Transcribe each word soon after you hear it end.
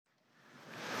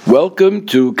Welcome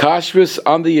to Kashrus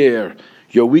on the Air,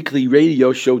 your weekly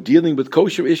radio show dealing with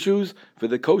kosher issues for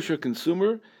the kosher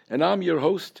consumer. And I'm your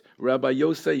host, Rabbi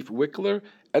Yosef Wickler,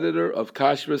 editor of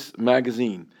Kashrus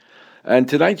magazine. And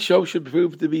tonight's show should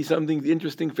prove to be something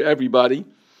interesting for everybody.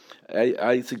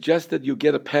 I suggest that you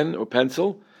get a pen or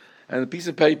pencil and a piece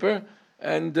of paper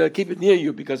and keep it near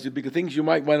you because the things you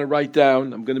might want to write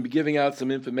down. I'm going to be giving out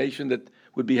some information that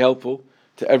would be helpful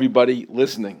to everybody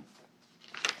listening.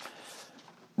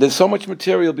 There's so much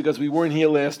material because we weren't here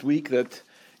last week that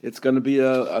it's going to be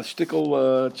a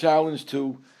shtickle challenge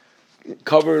to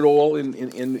cover it all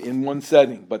in one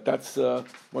setting, but that's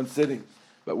one sitting.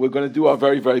 But we're going to do our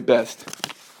very, very best.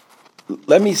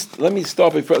 Let me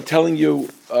start by telling you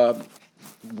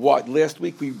what last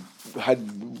week we had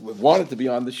wanted to be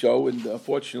on the show, and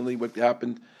unfortunately, what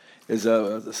happened is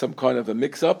some kind of a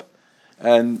mix-up,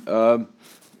 and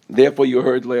therefore you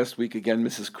heard last week again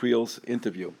Mrs. Creel's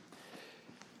interview.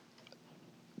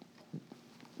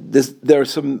 There are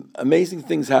some amazing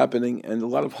things happening, and a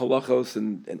lot of halachos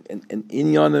and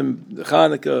inyanim,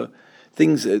 Chanukah,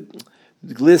 things,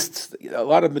 lists, a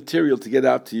lot of material to get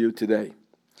out to you today.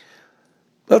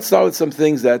 Let's start with some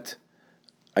things that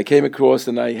I came across,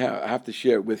 and I have to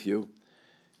share it with you,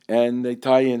 and they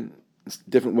tie in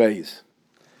different ways.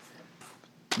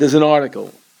 There's an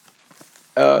article.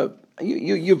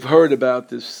 You've heard about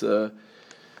this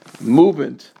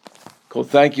movement called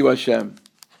Thank You Hashem.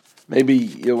 Maybe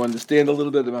you'll understand a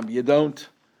little bit about it, you don't.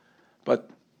 But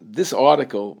this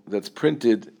article that's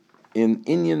printed in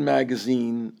Inyan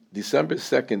magazine, December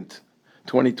 2nd,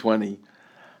 2020,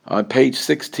 on page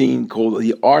 16, called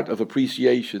The Art of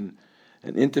Appreciation,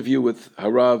 an interview with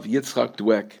Harav Yitzchak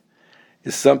Dweck,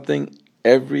 is something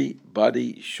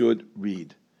everybody should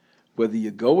read. Whether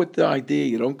you go with the idea,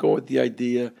 you don't go with the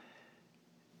idea,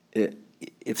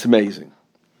 it's amazing.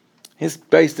 His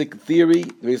basic theory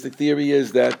is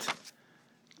that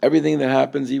everything that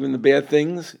happens, even the bad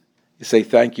things, you say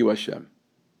thank you, Hashem.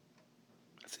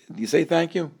 You say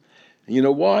thank you. And you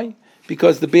know why?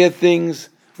 Because the bad things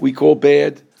we call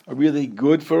bad are really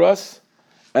good for us,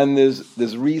 and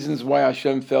there's reasons why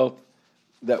Hashem felt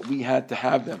that we had to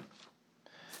have them.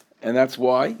 And that's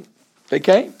why they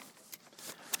came.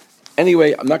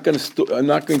 Anyway, I'm not going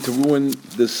to ruin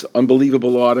this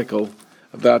unbelievable article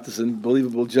about this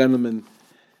unbelievable gentleman,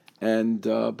 and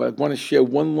but I want to share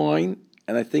one line,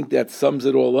 and I think that sums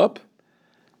it all up.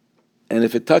 And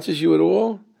if it touches you at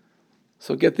all,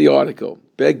 so get the article.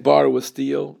 Beg, borrow, or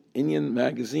steal, Inyan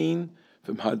magazine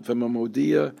from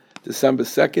Hamodia, December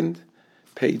 2nd,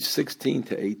 page 16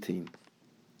 to 18.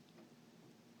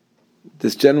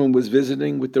 This gentleman was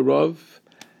visiting with the Rav,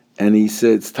 and he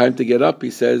said, it's time to get up.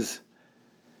 He says,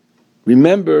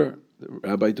 remember,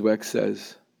 Rabbi Dweck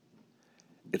says,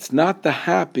 it's not the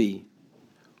happy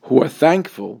who are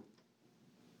thankful,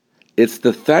 it's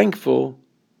the thankful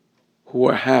who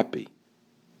are happy.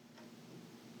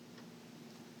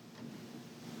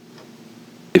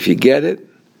 If you get it,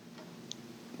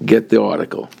 get the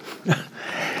article.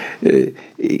 He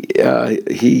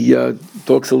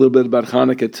talks a little bit about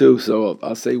Hanukkah too, so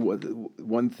I'll say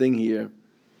one thing here.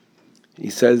 He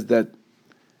says that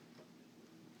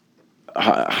in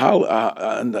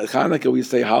Hanukkah we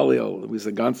say Hallel, we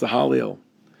say Ganze Hallel.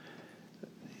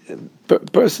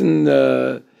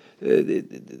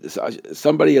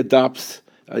 Somebody adopts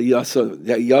a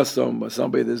Yasom, or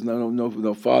somebody there's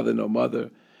no father, no mother.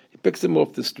 He picks him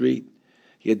off the street.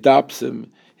 He adopts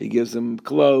him. He gives him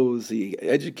clothes. He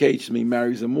educates him. He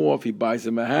marries him off. He buys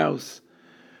him a house.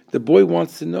 The boy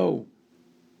wants to know,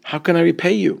 how can I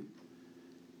repay you?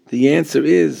 The answer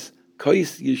is,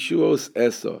 Kais Yeshuos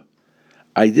Esa.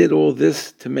 I did all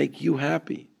this to make you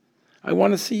happy. I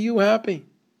want to see you happy.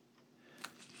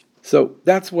 So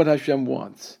that's what Hashem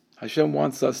wants. Hashem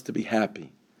wants us to be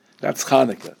happy. That's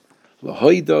Chanukah.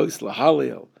 Lahoidos,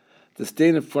 lahalel. To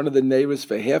stand in front of the neighbors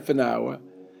for half an hour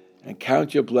and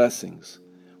count your blessings.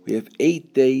 We have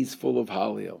 8 days full of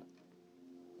Hallel.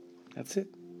 That's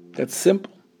it. That's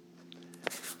simple.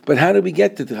 But how do we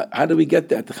get that to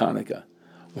Chanukah?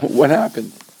 What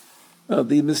happened? Well,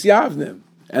 the Misyavnim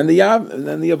and the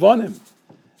Avonim,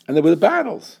 and there were the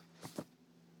battles.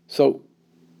 So,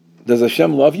 does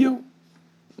Hashem love you?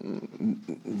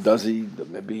 Does he?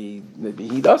 Maybe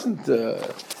he doesn't.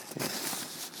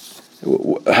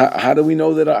 How do we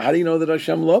know that? How do you know that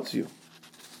Hashem loves you?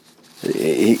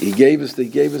 He gave us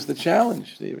the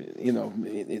challenge.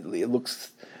 It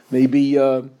looks maybe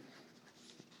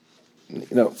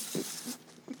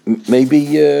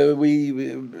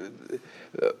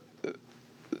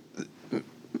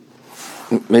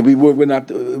maybe we're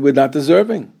not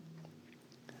deserving.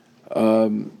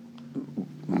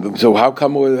 So how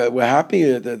come we're happy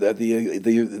at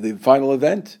the final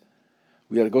event?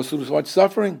 We got to go through so much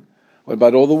suffering. What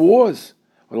about all the wars?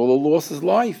 What all the losses of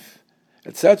life,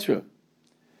 etc.?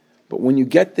 But when you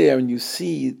get there and you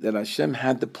see that Hashem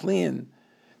had the plan,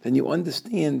 then you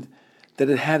understand that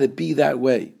it had to be that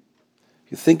way.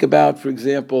 You think about, for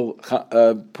example,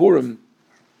 Purim.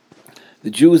 The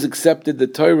Jews accepted the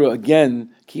Torah again.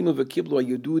 Kimu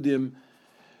v'kiblu yududim,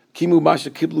 kimu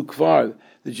masha kiblu kvar.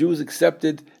 The Jews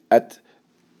accepted at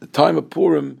the time of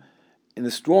Purim in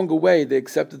a stronger way. They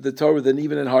accepted the Torah than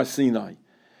even in Har Sinai,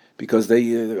 because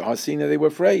Har Sinai they were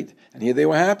afraid, and here they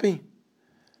were happy.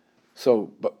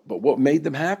 So, but what made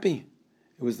them happy?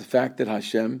 It was the fact that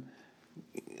Hashem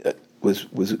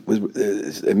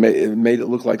it made it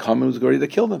look like Haman was ready to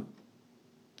kill them.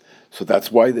 So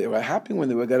that's why they were happy when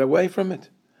they got away from it.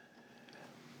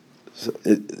 So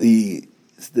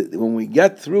when we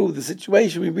get through the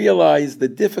situation, we realize the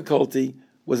difficulty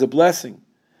was a blessing.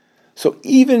 So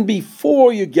even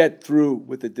before you get through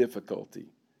with the difficulty,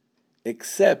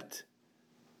 accept,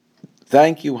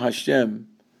 thank you Hashem,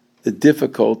 the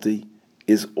difficulty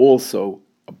is also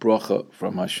a bracha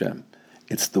from Hashem.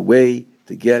 It's the way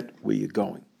to get where you're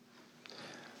going.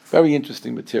 Very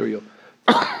interesting material.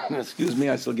 Excuse me,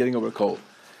 I'm still getting over a cold.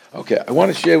 Okay, I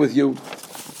want to share with you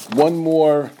one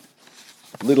more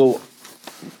little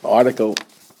article.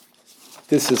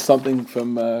 This is something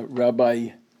from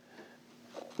Rabbi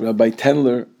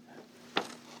Tendler,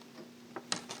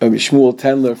 Shmuel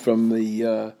Tendler from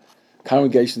the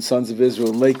Congregation Sons of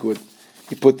Israel in Lakewood.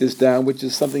 He put this down, which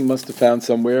is something he must have found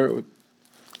somewhere, or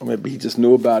maybe he just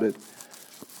knew about it.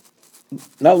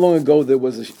 Not long ago, there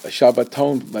was a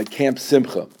Shabbaton by Camp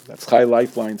Simcha. That's Chai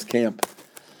Lifeline's camp.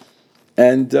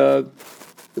 And it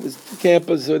was the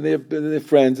campers and their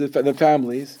friends and their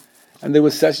families. And there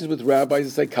were sessions with rabbis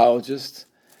and psychologists.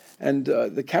 And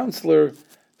the counselor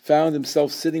found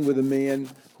himself sitting with a man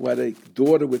who had a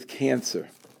daughter with cancer.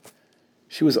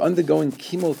 She was undergoing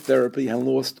chemotherapy and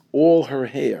lost all her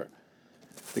hair.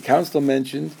 The counselor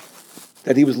mentioned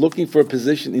that he was looking for a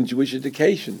position in Jewish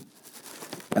education.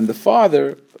 And the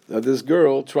father of this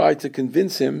girl tried to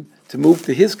convince him to move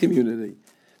to his community.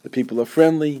 The people are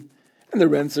friendly, and the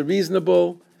rents are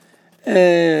reasonable.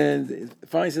 And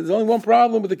finally said, there's only one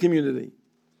problem with the community.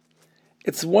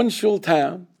 It's one shul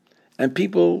town, and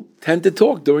people tend to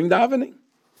talk during davening.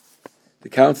 The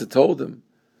counselor told him,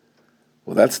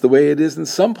 well, that's the way it is in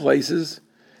some places.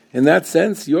 In that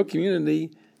sense, your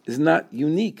community is not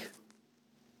unique.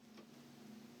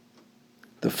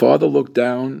 The father looked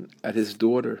down at his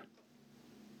daughter,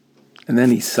 and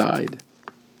then he sighed.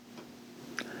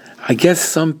 I guess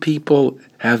some people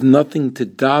have nothing to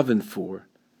daven for.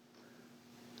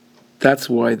 That's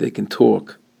why they can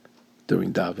talk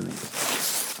during davening.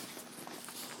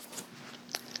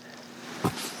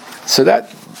 So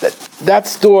that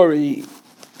story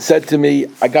said to me,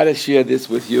 I got to share this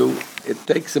with you. It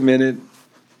takes a minute.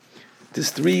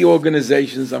 There's 3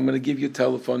 organizations. I'm going to give you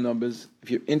telephone numbers.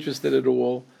 If you're interested at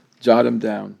all, jot them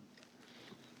down.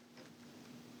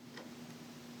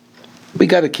 We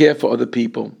got to care for other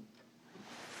people.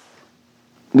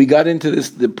 We got into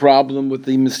the problem with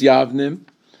the Misyavnim.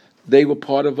 They were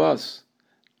part of us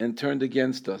and turned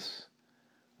against us.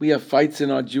 We have fights in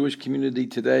our Jewish community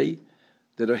today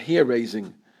that are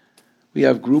hair-raising. We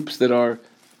have groups that are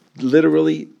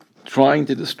literally trying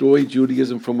to destroy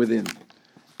Judaism from within.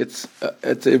 It's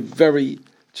a very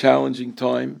challenging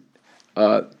time.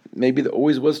 Maybe there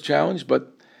always was challenge,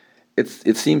 but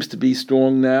it seems to be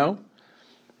strong now.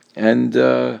 And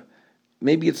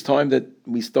maybe it's time that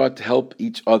we start to help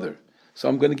each other. So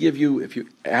I'm going to give you, if you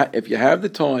have the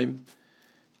time,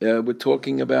 we're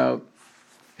talking about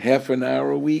half an hour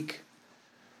a week,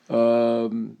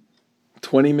 20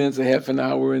 minutes, a half an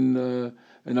hour in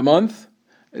a month.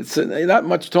 It's not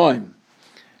much time.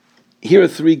 Here are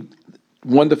 3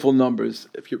 wonderful numbers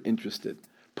if you're interested.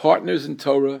 Partners in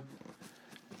Torah,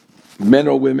 men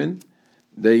or women,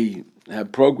 they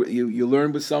have program. You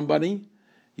learn with somebody,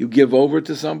 you give over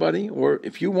to somebody, or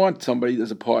if you want somebody as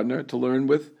a partner to learn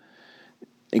with,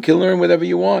 you can learn whatever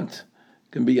you want.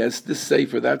 It can be as this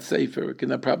safer, that safer. It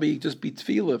can probably just be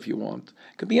tefillah if you want.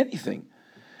 It could be anything.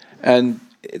 And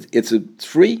it's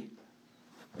free.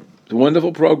 It's a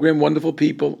wonderful program, wonderful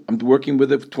people. I'm working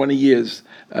with it for 20 years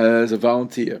as a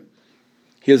volunteer.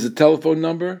 Here's the telephone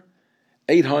number,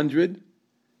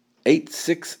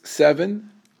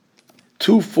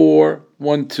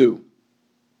 800-867-2412.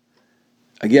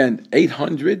 Again,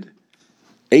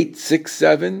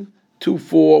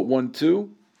 800-867-2412.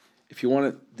 If you want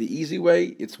it the easy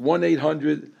way, it's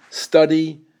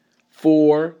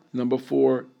 1-800-STUDY-4,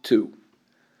 42.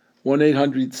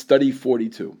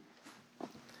 1-800-STUDY-42.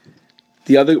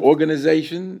 The other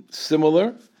organization,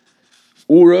 similar,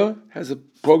 URA, has a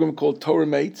program called Torah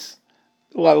Mates.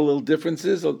 A lot of little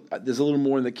differences. There's a little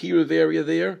more in the Kiruv area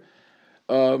there.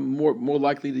 More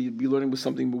likely to be learning with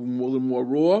something a little more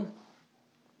raw.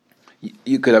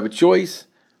 You could have a choice,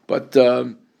 but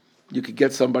you could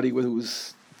get somebody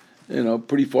who's,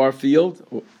 pretty far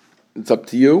afield. It's up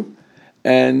to you.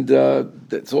 And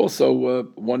that's also a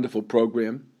wonderful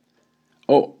program.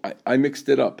 Oh, I mixed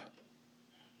it up.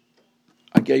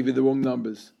 I gave you the wrong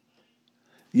numbers.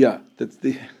 Yeah, that's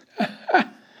the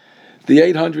the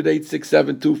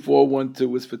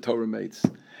 800-867-2412 is for Torah Mates.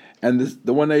 And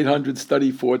the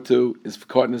 1-800-STUDY-42 is for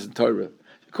Partners in Torah.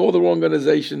 You call the wrong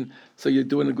organization, so you're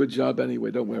doing a good job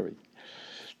anyway, don't worry.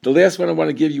 The last one I want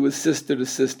to give you is Sister to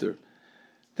Sister.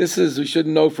 This is, we should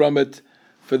know from it,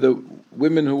 for the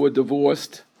women who are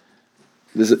divorced.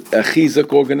 There's a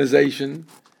Chizuk organization.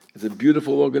 It's a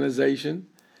beautiful organization.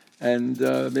 And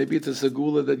maybe it's a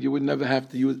segula that you would never have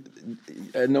to use,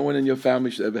 and no one in your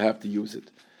family should ever have to use it.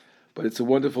 But it's a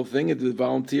wonderful thing. The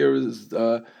volunteers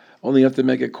only have to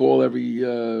make a call every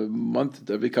month,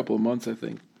 every couple of months, I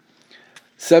think.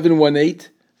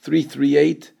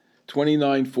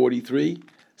 718-338-2943.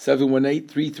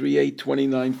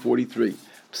 718-338-2943.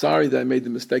 Sorry that I made the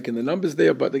mistake in the numbers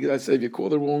there, but like I said, if you call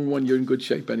the wrong one, you're in good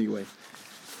shape anyway.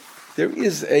 There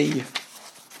is a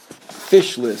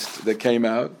fish list that came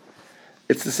out.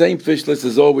 It's the same fish list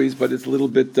as always, but it's a little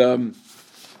bit,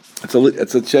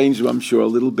 it's a change, I'm sure, a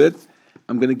little bit.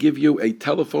 I'm going to give you a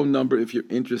telephone number if you're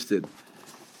interested.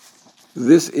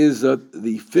 This is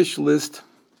the fish list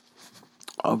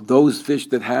of those fish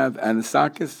that have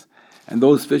anisakis and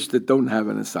those fish that don't have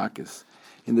anisakis.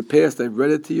 In the past, I've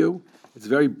read it to you. It's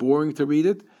very boring to read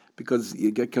it because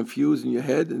you get confused in your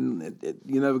head and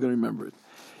you're never going to remember it.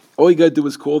 All you got to do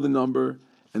is call the number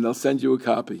and they'll send you a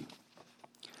copy.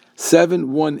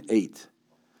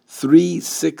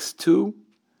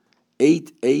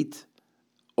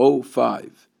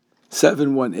 718-362-8805.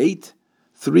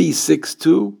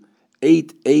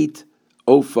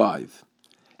 718-362-8805.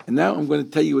 And now I'm going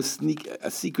to tell you a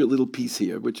secret little piece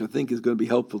here, which I think is going to be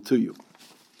helpful to you.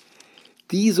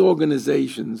 These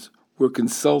organizations were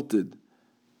consulted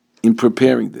in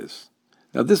preparing this.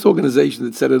 Now, this organization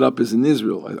that set it up is in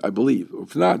Israel, I believe. Or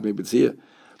if not, maybe it's here.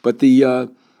 But these are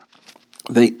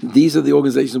the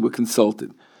organizations that were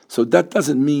consulted. So that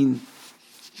doesn't mean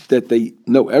that they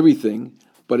know everything,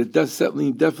 but it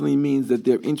definitely means that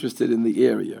they're interested in the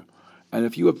area. And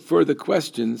if you have further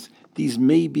questions, these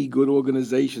may be good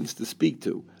organizations to speak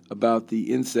to about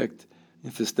the insect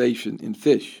infestation in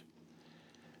fish.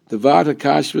 The Vad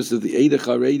HaKashrus of the Eida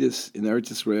Charedis in Eretz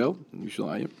Yisrael, in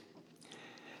Yerushalayim.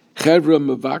 Chevra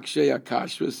Mavakshe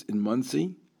HaKashrus in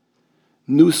Muncie.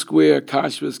 New Square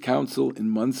Kashrus Council in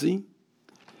Muncie.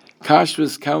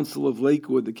 Kashrus Council of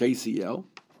Lakewood, the KCL.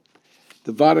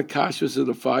 The Vad HaKashrus of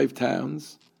the Five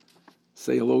Towns.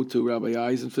 Say hello to Rabbi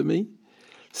Eisen for me.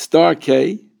 Star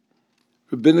K.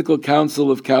 Rabbinical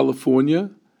Council of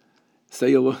California.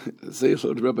 Say hello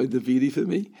to Rabbi Davidi for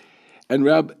me. And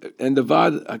the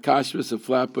Vad HaKashrus of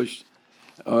Flatbush,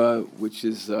 which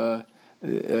is right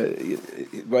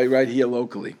here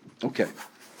locally. Okay.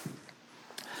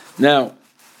 Now,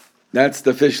 that's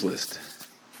the fish list.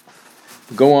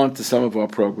 Go on to some of our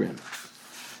program.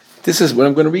 This is what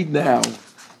I'm going to read now.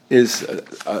 Is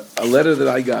a letter that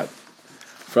I got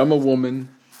from a woman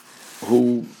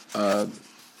who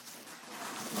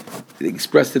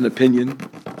expressed an opinion. In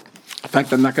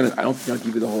fact, I don't think I'll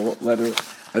give you the whole letter.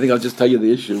 I think I'll just tell you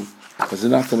the issue, because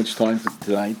there's not so much time for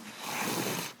tonight.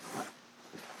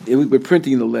 We're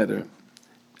printing the letter.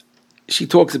 She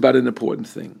talks about an important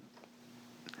thing.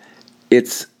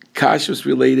 It's kashrus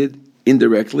related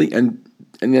indirectly, and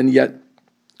then yet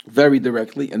very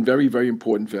directly, and very, very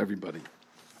important for everybody.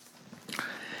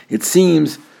 It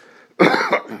seems,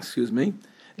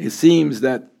 it seems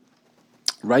that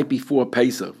right before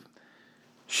Pesach,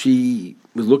 she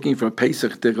was looking for a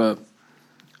Pesach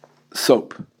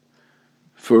soap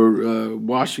for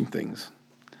washing things.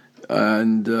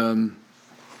 And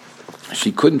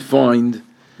she couldn't find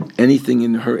anything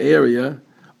in her area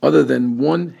other than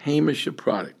one Hamisha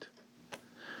product,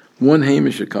 one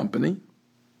Hamisha company.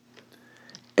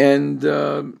 And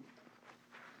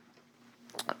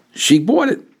she bought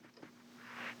it.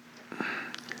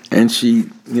 And she,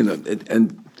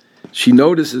 and she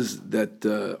notices that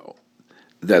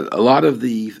that a lot of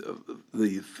the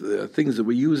things that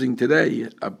we're using today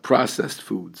are processed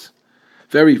foods,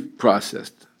 very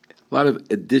processed. A lot of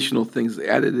additional things,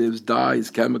 additives,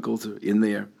 dyes, chemicals are in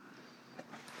there.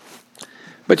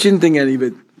 But she didn't think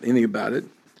anything about it.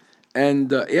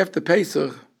 And after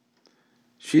Pesach,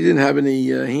 she didn't have any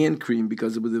hand cream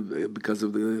because of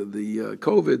the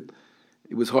COVID.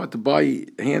 It was hard to buy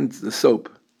hand soap.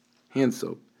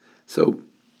 So,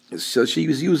 so she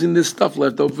was using this stuff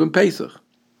left over from Pesach,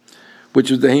 which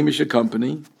was the Hamisha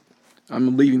company.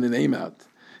 I'm leaving the name out.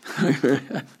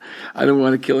 I don't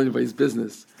want to kill anybody's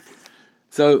business.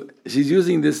 So she's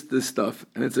using this stuff,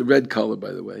 and it's a red color,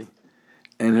 by the way.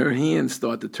 And her hands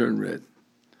start to turn red,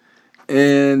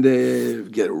 and they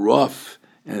get rough,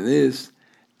 and this.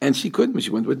 And she couldn't.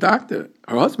 She went to a doctor.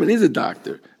 Her husband is a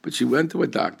doctor, but she went to a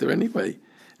doctor anyway,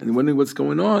 and wondering what's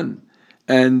going on.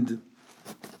 And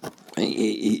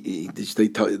they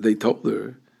told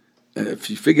her, if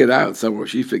she figured out somewhere,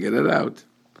 she figured it out,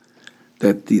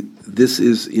 that this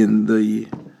is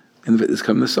it's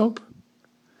come the soap.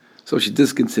 So she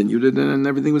discontinued it, and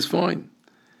everything was fine.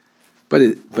 But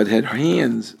her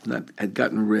hands had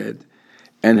gotten red,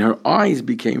 and her eyes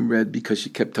became red because she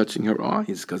kept touching her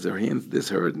eyes, because her hands, this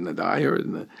hurt and the eye hurt,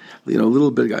 and a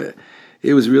little bit.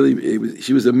 She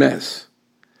was a mess,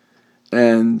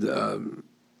 and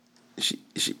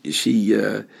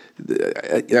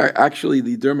actually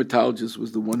the dermatologist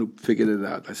was the one who figured it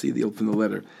out. I see from the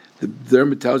letter. The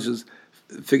dermatologist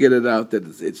figured it out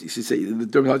that she said, the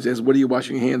dermatologist asked, "What are you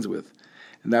washing your hands with?"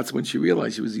 And that's when she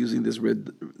realized she was using this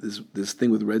thing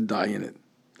with red dye in it.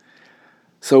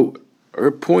 So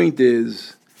her point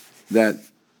is that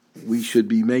we should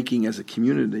be making, as a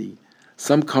community,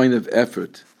 some kind of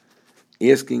effort,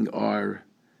 asking our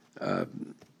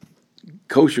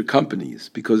kosher companies,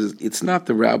 because it's not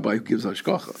the rabbi who gives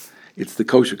hashgacha, it's the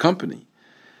kosher company,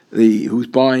 who's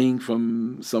buying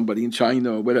from somebody in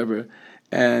China or whatever,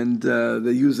 and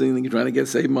they're trying to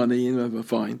save money, and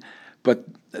fine, but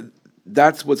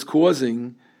that's what's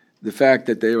causing the fact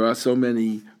that there are so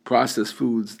many processed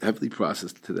foods, heavily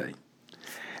processed today.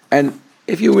 And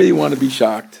if you really want to be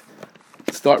shocked,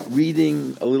 start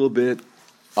reading a little bit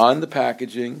on the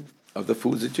packaging of the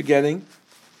foods that you're getting,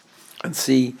 and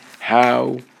see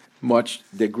how much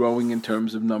they're growing in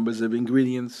terms of numbers of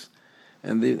ingredients,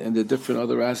 and the different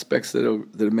other aspects that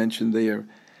are mentioned there,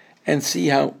 and see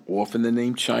how often the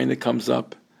name China comes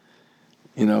up.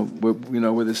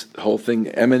 Where this whole thing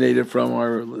emanated from,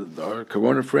 our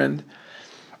Corona friend.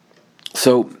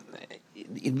 So,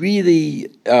 it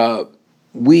really,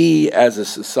 we as a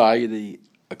society,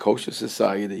 a kosher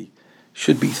society,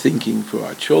 should be thinking for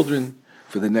our children,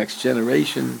 for the next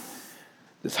generation.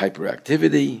 There's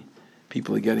hyperactivity,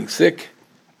 people are getting sick.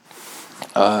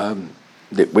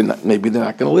 Maybe they're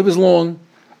not going to live as long.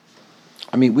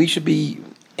 I mean, we should be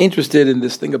interested in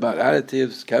this thing about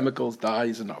additives, chemicals,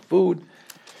 dyes in our food,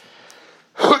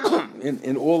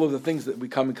 in all of the things that we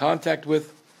come in contact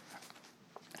with.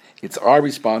 It's our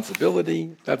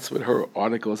responsibility. That's what her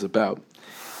article is about.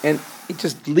 And it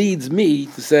just leads me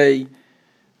to say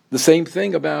the same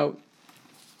thing about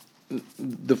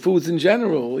the foods in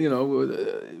general.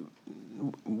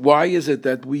 Why is it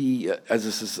that we, as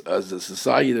a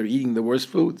society, are eating the worst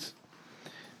foods?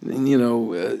 And,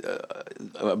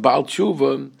 Baal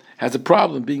Tshuva has a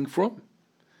problem being from.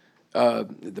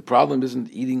 The problem isn't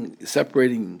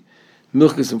separating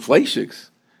milchus and fleishiks.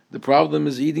 The problem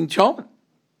is eating chon.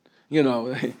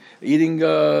 Eating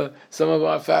some of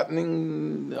our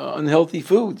fattening, unhealthy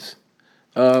foods.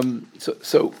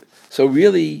 So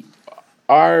really,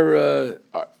 our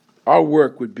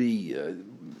work would be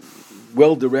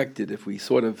well directed if we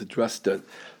sort of address the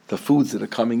foods that are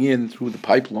coming in through the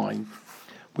pipeline,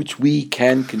 which we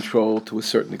can control to a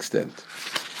certain extent.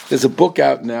 There's a book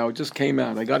out now. It just came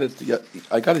out. I got it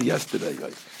yesterday.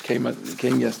 It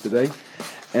came yesterday,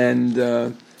 and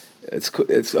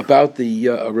it's about the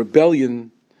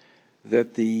rebellion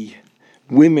that the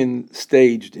women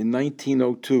staged in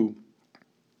 1902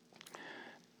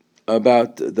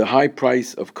 about the high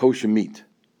price of kosher meat,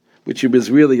 which was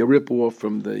really a ripoff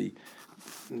from the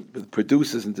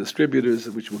producers and distributors,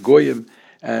 which were goyim,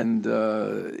 and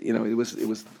it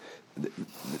was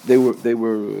they were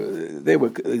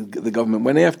the government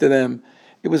went after them.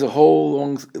 It was a whole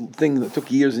long thing that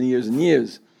took years and years and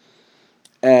years.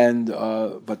 And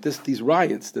but these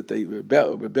riots that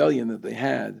rebellion that they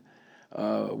had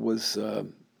was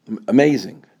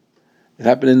amazing. It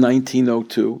happened in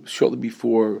 1902, shortly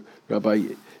before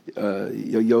Rabbi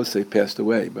Yosef passed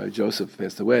away. Rabbi Joseph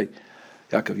passed away,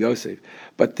 Yaakov Yosef.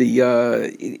 But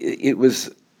it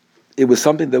was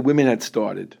something that women had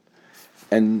started,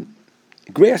 and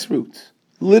grassroots,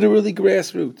 literally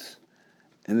grassroots.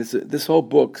 And this whole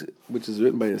book, which is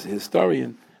written by a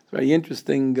historian, is very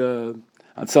interesting.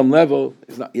 On some level,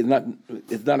 it's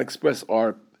not express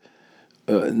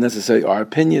necessarily our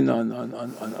opinion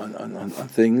on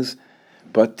things,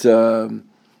 But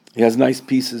he has nice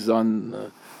pieces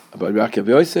on about Yaakov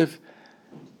Yosef.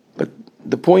 But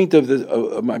the point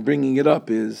of my bringing it up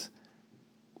is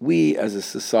we as a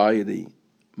society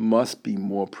must be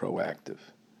more proactive.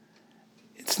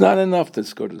 It's not enough to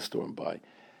just go to the store and buy.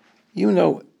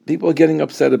 People are getting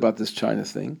upset about this China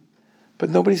thing,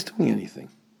 but nobody's doing anything.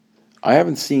 I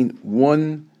haven't seen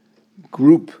one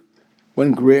grassroots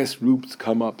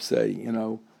come up, say,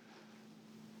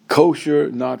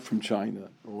 kosher, not from China,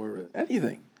 or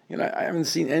anything. I haven't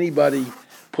seen anybody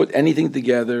put anything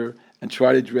together and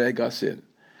try to drag us in.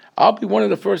 I'll be one of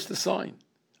the first to sign.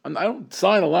 I don't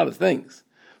sign a lot of things,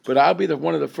 but I'll be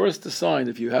one of the first to sign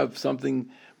if you have something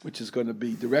which is going to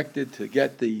be directed to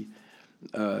get the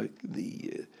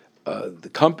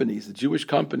companies, the Jewish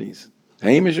companies, the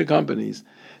Hamish companies,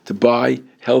 to buy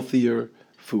healthier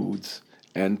foods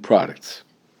and products.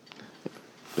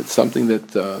 It's something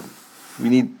that we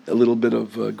need a little bit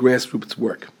of grassroots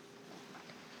work.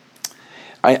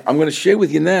 I'm going to share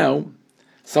with you now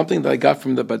something that I got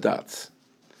from the Badatz.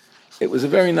 It was a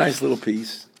very nice little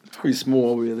piece, very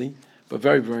small really, but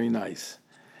very, very nice.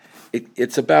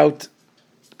 It's about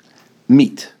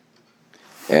meat.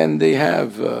 And they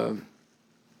have, and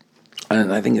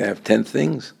I think they have 10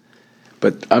 things,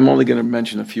 but I'm only going to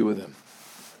mention a few of them.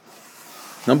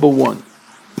 Number one,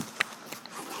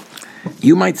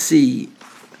 you might see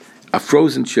a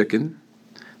frozen chicken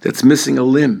that's missing a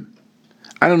limb.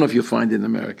 I don't know if you'll find it in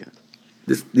America.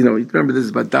 This, remember this is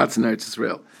about Badatz in Eretz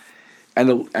Israel,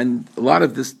 and a lot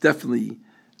of this definitely,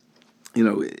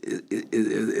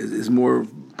 is more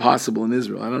possible in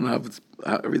Israel. I don't know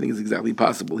how everything is exactly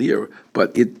possible here,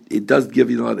 but it does give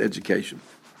you a lot of education.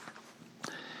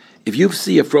 If you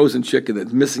see a frozen chicken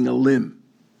that's missing a limb,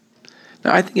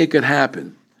 now I think it could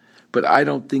happen, but I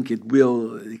don't think it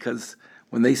will, because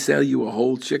when they sell you a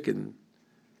whole chicken,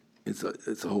 it's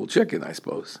a whole chicken, I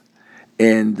suppose.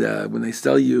 And when they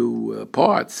sell you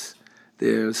parts,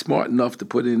 they're smart enough to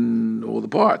put in all the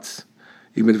parts,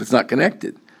 even if it's not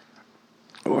connected.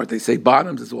 Or if they say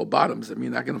bottoms, it's all bottoms. I mean,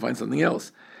 you're not going to find something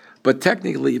else. But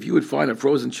technically, if you would find a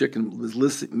frozen chicken was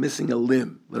missing a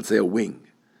limb, let's say a wing,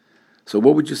 so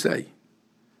what would you say?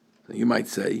 You might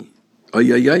say,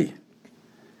 "Ay, ay, ay."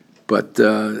 But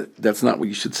that's not what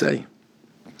you should say.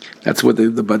 That's what the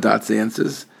Badatz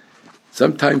answers.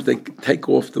 Sometimes they take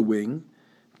off the wing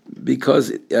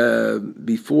because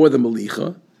before the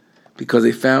Malicha, because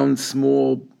they found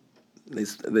small,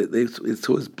 it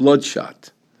was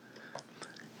bloodshot.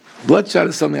 Bloodshot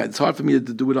is something, it's hard for me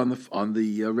to do it on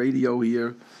the radio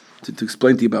here to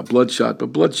explain to you about bloodshot,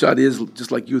 but bloodshot is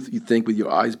just like you think with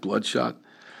your eyes bloodshot.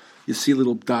 You see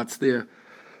little dots there.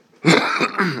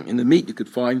 In the meat you could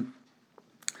find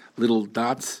little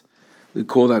dots. We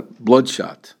call that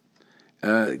bloodshot.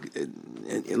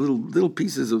 Little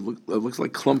pieces of looks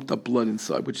like clumped up blood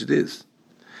inside, which it is.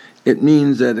 It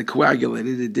means that it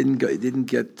coagulated. It didn't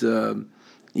get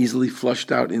easily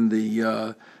flushed out in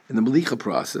the Malicha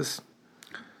process.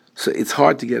 So it's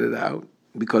hard to get it out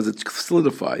because it's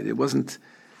solidified. It wasn't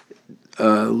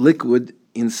liquid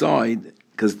inside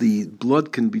because the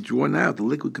blood can be drawn out. The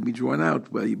liquid can be drawn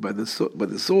out by the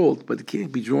salt, but it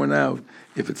can't be drawn out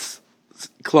if it's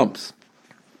clumps.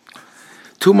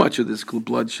 Too much of this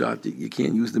bloodshot, you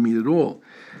can't use the meat at all.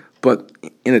 But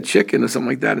in a chicken or something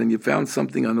like that, and you found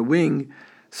something on the wing,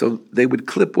 so they would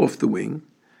clip off the wing,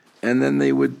 and then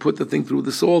they would put the thing through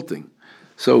the salting.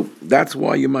 So that's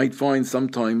why you might find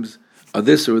sometimes a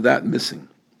this or that missing.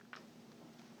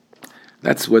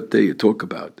 That's what they talk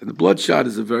about. And the bloodshot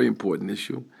is a very important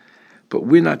issue, but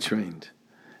we're not trained.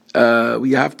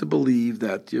 We have to believe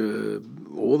that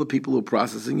all the people who are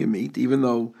processing your meat, even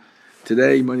though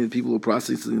today many of the people who are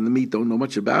processing the meat don't know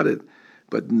much about it,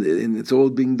 but it's all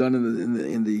being done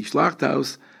in the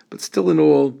Schlachthaus, but still in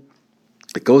all,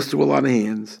 it goes through a lot of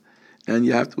hands, and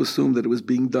you have to assume that it was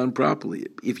being done properly.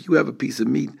 If you have a piece of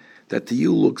meat that to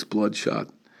you looks bloodshot,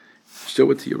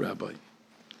 show it to your rabbi.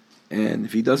 And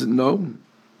if he doesn't know,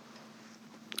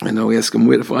 ask him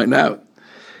where to find out.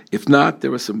 If not,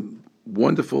 there are some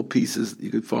wonderful pieces you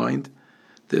could find.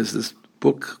 There's this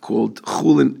book called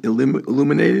Chulin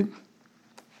Illuminated,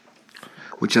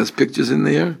 which has pictures in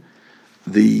there.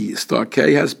 The Star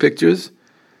K has pictures.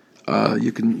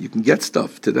 You can get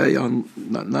stuff today on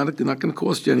not going to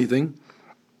cost you anything,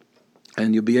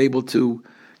 and you'll be able to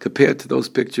compare to those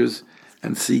pictures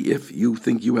and see if you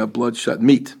think you have bloodshot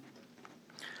meat.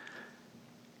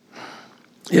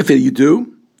 If you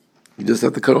do, you just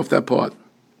have to cut off that part.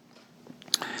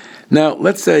 Now,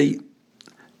 let's say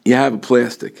you have a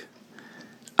plastic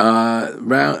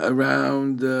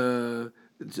around a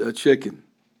chicken,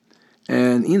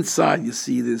 and inside you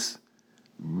see this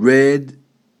red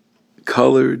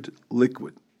colored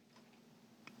liquid.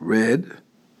 Red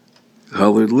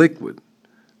colored liquid.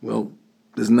 Well,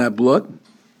 isn't that blood?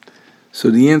 So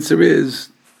the answer is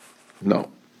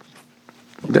no.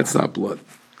 That's not blood.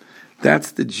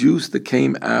 That's the juice that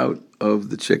came out of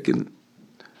the chicken.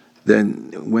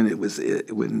 Then,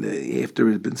 after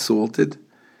it had been salted,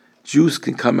 juice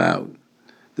can come out.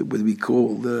 That would be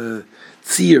called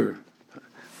tzir.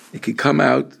 It could come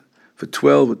out for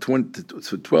 12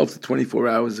 to 24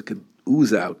 hours. It could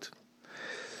ooze out.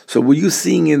 So what you're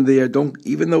seeing in there,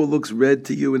 even though it looks red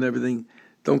to you and everything,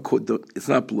 it's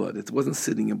not blood. It wasn't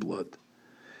sitting in blood.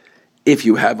 If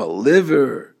you have a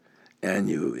liver and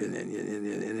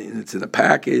it's in a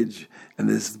package and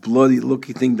this bloody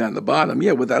looking thing down the bottom,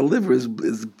 that liver is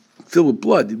filled with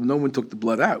blood. No one took the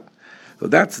blood out, so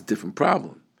that's a different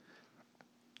problem.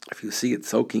 If you see it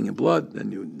soaking in blood,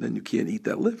 then you can't eat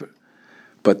that liver.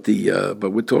 But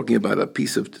we're talking about a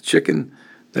piece of the chicken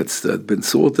that's been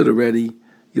salted already.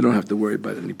 You don't have to worry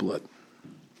about any blood.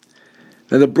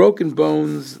 Now the broken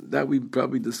bones that we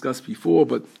probably discussed before,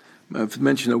 but I've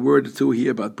mentioned a word or two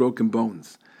here about broken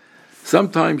bones.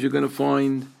 Sometimes you're going to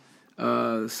find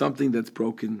something that's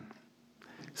broken.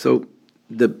 So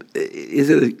is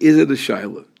it a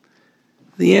shaila?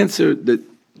 The answer that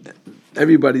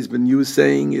everybody's been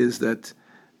saying is that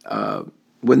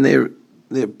when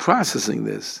they're processing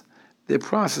this, they're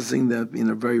processing that in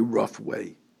a very rough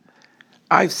way.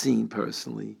 I've seen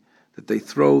personally that they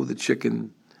throw the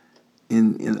chicken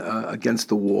in against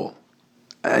the wall,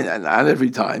 and not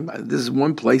every time. This is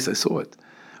one place I saw it.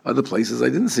 Other places I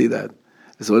didn't see that.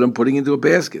 I saw them putting into a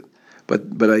basket. But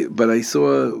I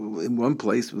saw in one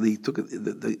place where he took it.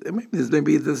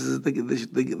 Maybe this is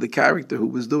the character who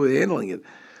was handling it,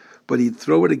 but he'd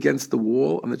throw it against the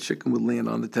wall and the chicken would land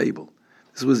on the table.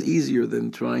 This was easier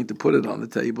than trying to put it on the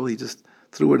table. He just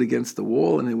threw it against the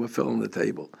wall and it fell on the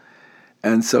table.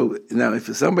 And so now,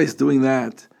 if somebody's doing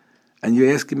that, and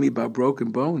you're asking me about broken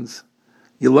bones,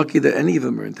 you're lucky that any of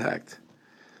them are intact.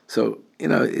 So you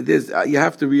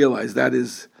have to realize that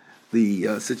is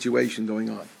the situation going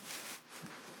on.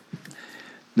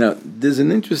 Now, there's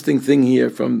an interesting thing here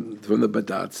from the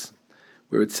Badatz,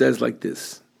 where it says like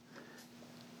this.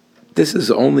 This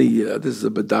is a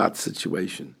Badatz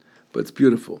situation, but it's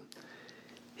beautiful.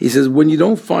 He says, when you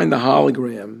don't find the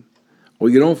hologram, or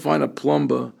you don't find a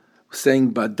plumber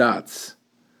saying Badatz,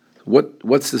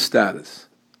 what's the status?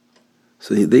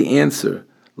 So they answer,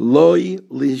 Loi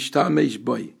lishtamesh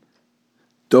boy.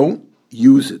 Don't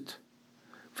use it.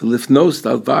 V'lifnos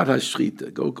al var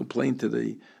hashrita. Go complain to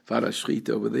the var hashrita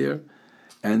over there,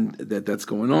 and that's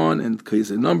going on, and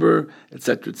here's a number,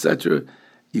 etc., etc.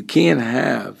 You can't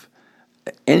have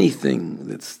anything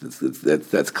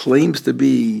that claims to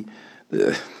be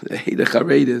the Heda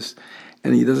Charedis,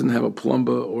 and he doesn't have a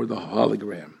plumber or the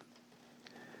hologram.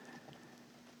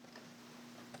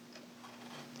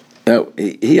 Now,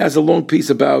 he has a long piece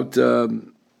about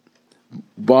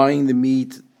buying the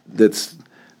meat that's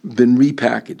been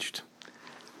repackaged.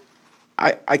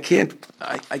 I can't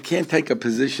take a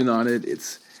position on it.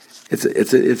 It's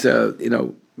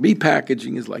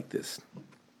repackaging is like this.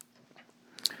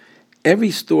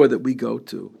 Every store that we go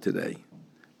to today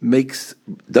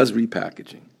does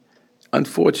repackaging.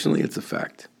 Unfortunately, it's a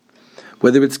fact.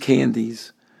 Whether it's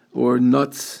candies or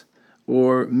nuts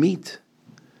or meat,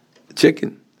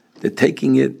 chicken. They're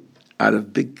taking it out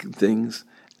of big things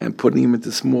and putting them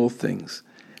into small things.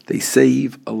 They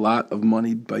save a lot of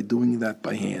money by doing that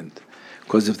by hand.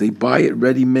 Because if they buy it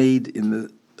ready-made in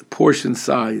the portion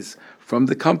size from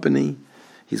the company,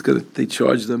 they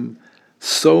charge them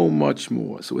so much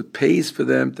more. So it pays for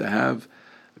them to have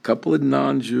a couple of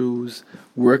non-Jews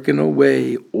working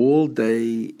away all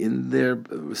day in their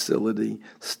facility,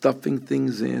 stuffing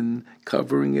things in,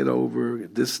 covering it over,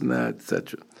 this and that,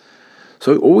 etc.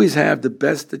 So always have the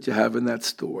best that you have in that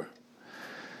store.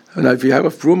 Now, if you have a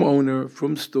frum owner,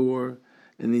 frum store,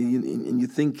 and you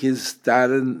think his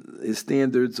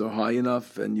standards are high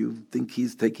enough, and you think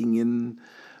he's taking in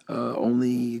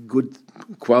only good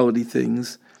quality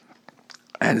things,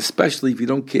 and especially if you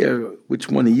don't care which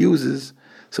one he uses,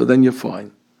 so then you're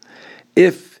fine.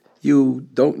 If you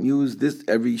don't use this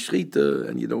every shrita,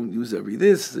 and you don't use every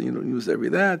this, and you don't use every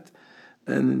that,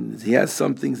 and he has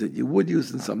some things that you would use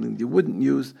and something you wouldn't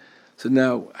use. So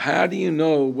now, how do you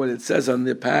know what it says on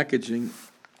the packaging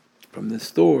from the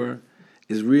store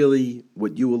is really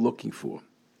what you were looking for?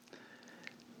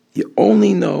 You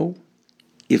only know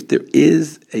if there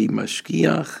is a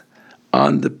mashkiach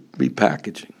on the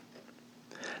repackaging.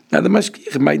 Now, the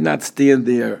mashkiach might not stand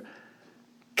there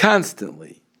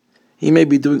constantly. He may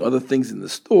be doing other things in the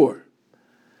store.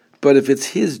 But if it's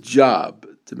his job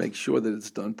to make sure that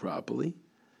it's done properly,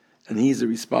 and he's a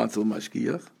responsible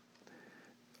mashgiach,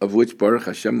 of which Baruch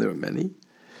Hashem there are many.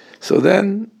 So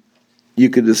then you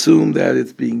could assume that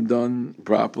it's being done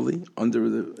properly under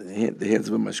the hands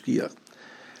of a mashgiach.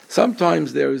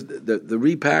 Sometimes there is the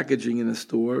repackaging in a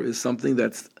store is something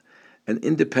that's an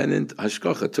independent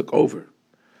hashgacha took over.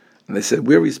 And they said,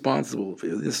 we're responsible for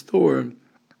this store,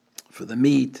 for the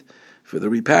meat, for the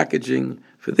repackaging,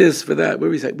 for this, for that.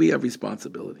 We have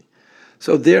responsibility.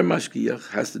 So their mashgiach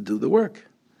has to do the work.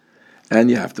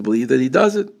 And you have to believe that he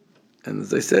does it. And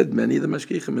as I said, many of the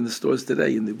mashgiachim in the stores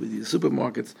today, in the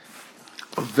supermarkets,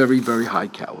 are very, very high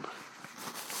caliber.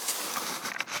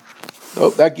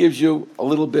 So that gives you a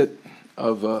little bit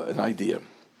of an idea.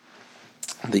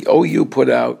 The OU put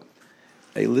out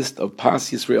a list of Pas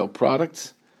Yisrael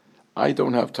products. I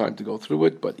don't have time to go through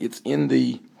it, but it's in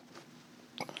the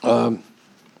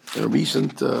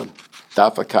recent Daf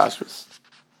HaKashrus.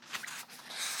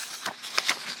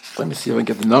 Let me see if I can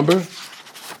get the number.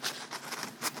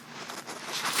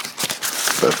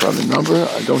 If I found the number,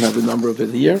 I don't have the number of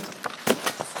it here.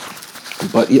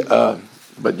 But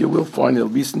you will find in the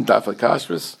recent Daf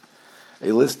HaKashrus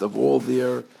a list of all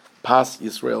their Pas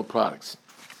Yisrael products.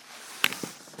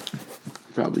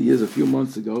 Probably is a few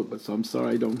months ago, but so I'm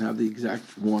sorry I don't have the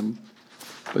exact one.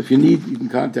 But if you need, you can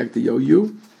contact the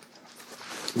OU.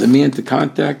 The man to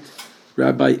contact,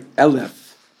 Rabbi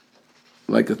Elef,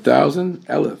 like 1,000,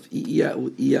 Elef,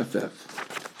 E-E-L-E-F-F.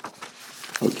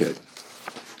 Okay.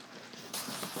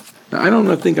 Now, I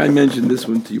don't think I mentioned this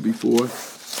one to you before.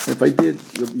 If I did,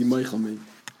 you'll be meichel me.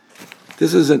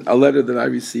 This is a letter that I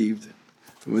received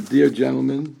from a dear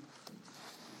gentleman,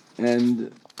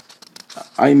 and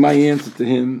my answer to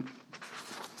him,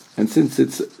 and since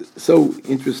it's so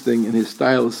interesting and his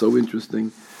style is so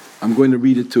interesting, I'm going to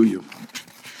read it to you.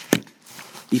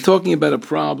 He's talking about a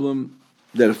problem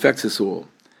that affects us all.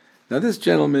 Now, this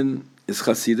gentleman is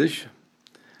Hasidish,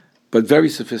 but very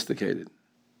sophisticated.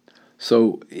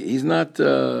 So he's not, he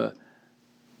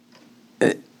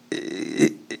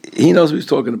knows what he's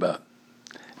talking about.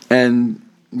 And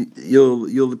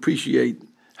you'll appreciate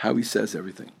how he says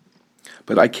everything.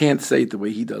 But I can't say it the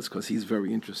way he does because he's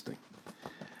very interesting.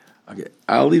 Okay,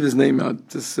 I'll leave his name out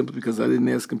just simply because I didn't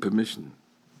ask him permission.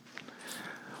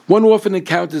 One often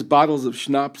encounters bottles of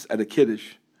schnapps at a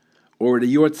kiddush or at a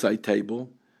yortzeit table,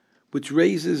 which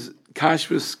raises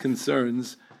kashrus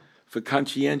concerns for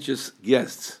conscientious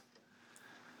guests.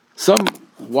 Some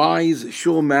wise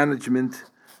shul management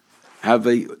have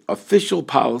a official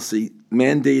policy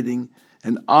mandating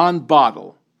an on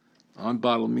bottle. On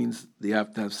bottle means you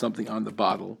have to have something on the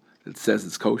bottle that says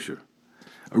it's kosher.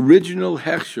 Original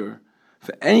hechsher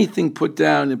for anything put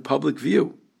down in public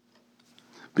view.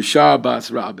 B'shar bas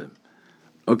rabim.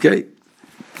 Okay?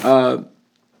 So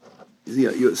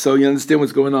you understand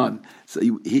what's going on. So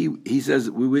he says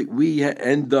we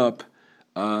end up,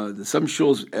 some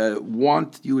shuls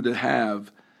want you to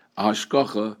have a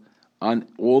hashgacha on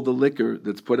all the liquor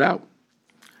that's put out.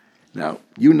 Now,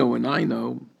 you know and I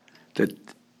know that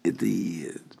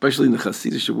especially in the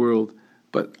Hasidic world,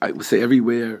 but I would say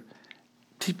everywhere,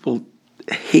 people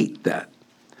hate that.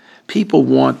 People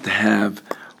want to have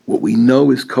what we know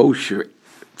is kosher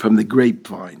from the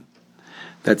grapevine.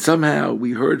 That somehow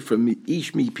we heard from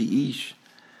Ish mi pi ish,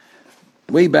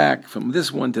 way back from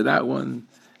this one to that one,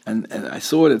 and I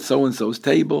saw it at so-and-so's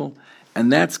table,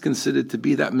 and that's considered to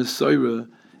be that Mesorah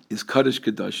is Kaddish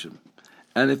Kedushim.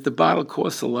 And if the bottle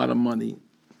costs a lot of money,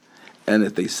 and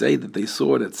if they say that they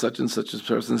saw it at such and such a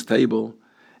person's table,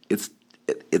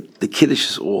 the kiddush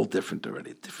is all different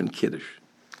already, different kiddush.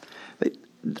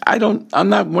 I'm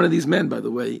not one of these men, by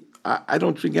the way. I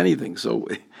don't drink anything, so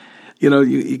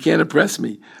you can't impress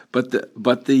me. But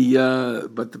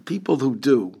the people who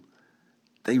do,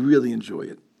 they really enjoy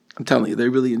it. I'm telling you, they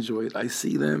really enjoy it. I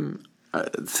see them,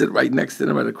 sit right next to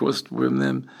them, right across from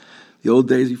them, the old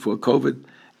days before COVID,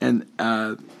 and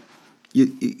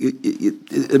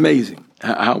it's amazing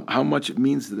how much it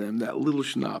means to them, that little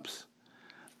schnapps.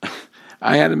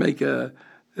 I had to make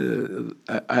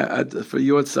for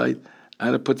your site, I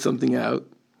had to put something out,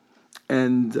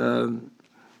 and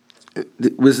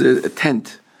it was a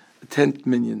tent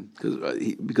minyan,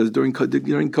 because during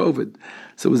COVID,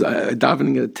 so it was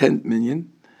davening a tent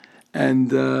minyan,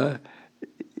 and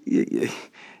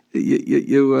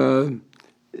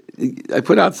I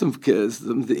put out something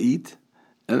to eat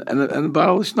and a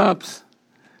bottle of schnapps.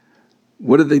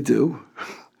 What did they do?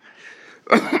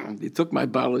 They took my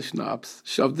bottle of schnapps,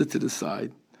 shoved it to the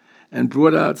side, and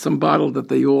brought out some bottle that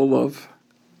they all love.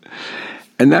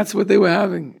 And that's what they were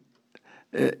having.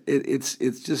 It's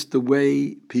just the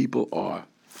way people are.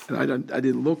 And I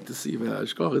didn't look to see if it had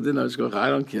hashgacha. It didn't have hashgacha. I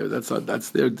don't care. That's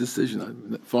their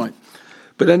decision. Fine.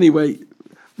 But anyway,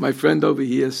 my friend over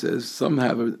here says some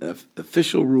have an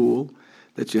official rule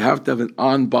that you have to have an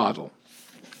on bottle.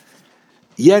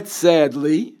 Yet,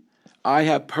 sadly, I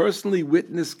have personally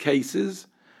witnessed cases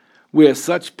where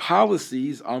such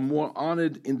policies are more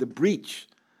honored in the breach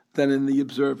than in the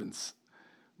observance.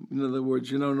 In other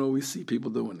words, you don't always see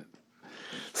people doing it.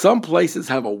 Some places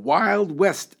have a Wild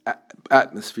West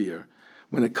atmosphere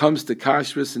when it comes to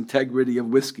kashrus integrity of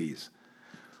whiskeys.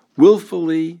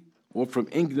 Willfully or from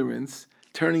ignorance,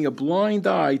 turning a blind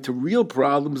eye to real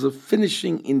problems of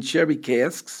finishing in sherry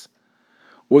casks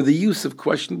or the use of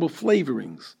questionable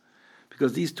flavorings,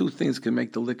 because these two things can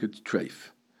make the liquor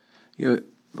treif.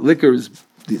 Liquor is,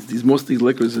 most of these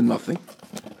liquors are nothing,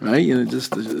 right?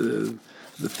 Just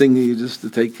the thing you just to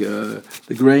take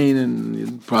the grain and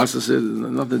you process it,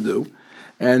 nothing to do,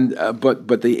 and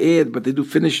but they do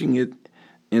finishing it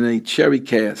in a cherry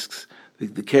casks,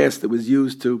 the cask that was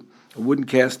used to a wooden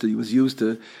cask that was used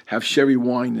to have sherry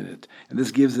wine in it, and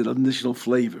this gives it additional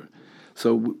flavor.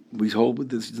 So we hold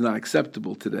this is not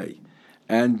acceptable today,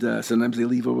 and sometimes they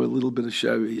leave over a little bit of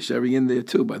sherry in there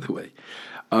too, by the way.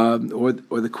 Or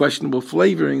the questionable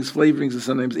flavorings. Flavorings are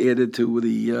sometimes added to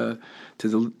the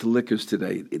liquors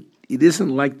today. It isn't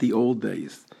like the old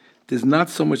days. There's not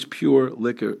so much pure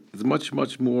liquor. It's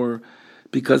much more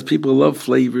because people love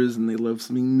flavors and they love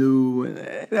something new, and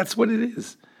that's what it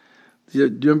is. Do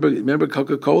you remember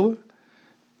Coca-Cola?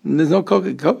 And there's no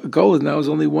Coca-Cola now. It's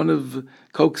only one of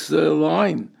Coke's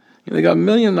line. They got $1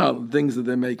 million things that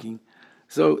they're making.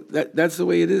 So that's the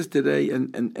way it is today,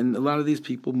 and a lot of these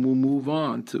people will move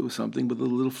on to something with a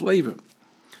little flavor.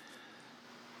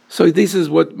 So this is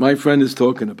what my friend is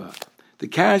talking about. The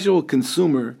casual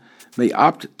consumer may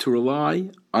opt to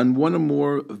rely on one or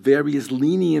more various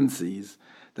leniencies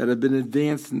that have been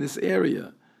advanced in this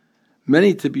area,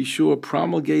 many, to be sure,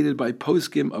 promulgated by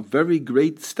poskim of very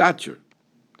great stature.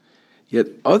 Yet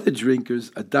other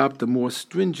drinkers adopt a more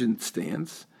stringent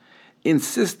stance,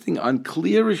 insisting on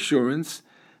clear assurance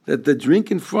that the drink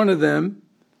in front of them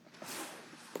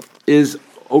is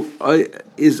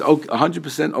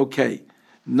 100% okay.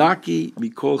 Naki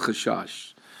mikol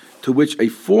chashash, to which a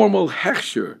formal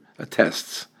hechsher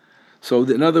attests. So,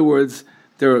 in other words,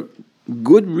 there are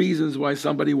good reasons why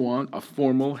somebody wants a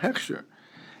formal hechsher,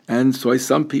 and so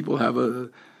some people have a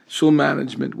shul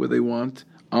management where they want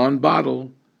on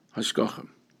bottle hashgachim.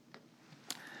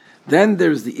 Then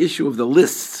there's the issue of the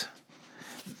lists.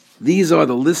 These are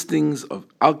the listings of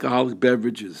alcoholic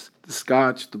beverages, the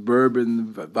scotch, the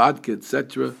bourbon, the vodka,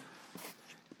 etc.,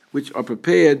 which are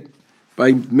prepared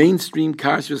by mainstream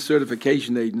kosher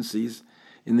certification agencies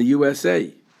in the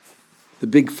USA, the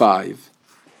Big Five,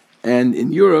 and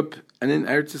in Europe and in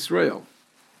Eretz Israel.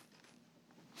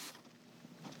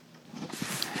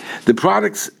 The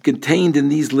products contained in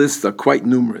these lists are quite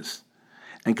numerous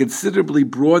and considerably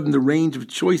broaden the range of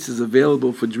choices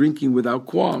available for drinking without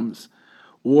qualms,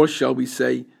 or shall we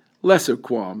say, lesser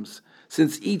qualms,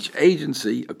 since each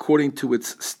agency, according to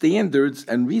its standards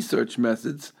and research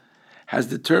methods, has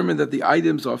determined that the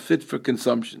items are fit for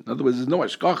consumption. In other words, there's no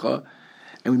hashgacha,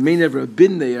 and we may never have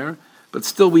been there, but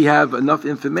still we have enough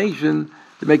information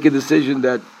to make a decision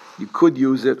that you could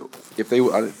use it if they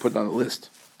were put on a list.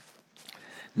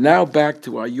 Now back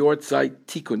to our Yortzeit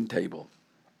Tikkun table.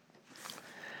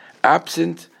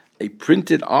 Absent a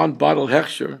printed on-bottle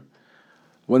hechsher,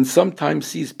 one sometimes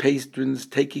sees patrons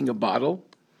taking a bottle,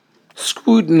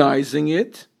 scrutinizing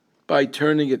it by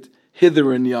turning it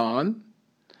hither and yon,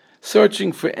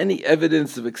 searching for any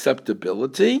evidence of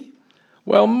acceptability,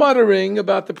 while muttering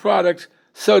about the product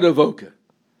soda vodka.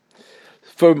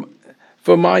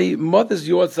 For my mother's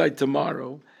Yortzeit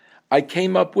tomorrow, I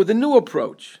came up with a new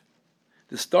approach.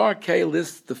 The Star K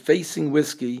lists the facing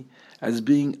whiskey as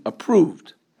being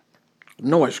approved,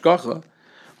 no hashgacha,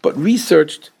 but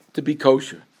researched to be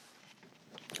kosher.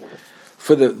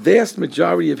 For the vast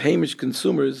majority of Hamish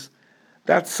consumers,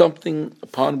 that's something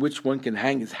upon which one can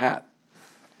hang his hat.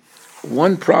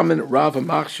 One prominent Rav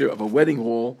HaMachshir of a wedding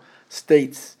hall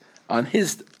states on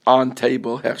his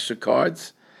on-table hechsher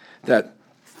cards that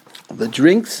the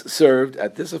drinks served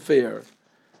at this affair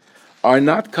are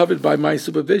not covered by my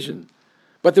supervision,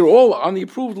 but they're all on the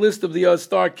approved list of the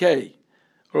Star K,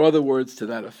 or other words to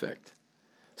that effect.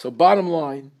 So bottom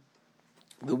line,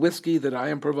 the whiskey that I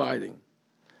am providing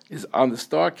is on the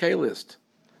Star K list,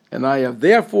 and I have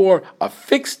therefore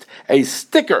affixed a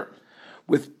sticker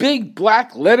with big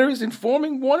black letters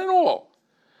informing one and all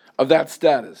of that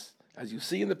status, as you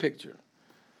see in the picture.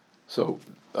 So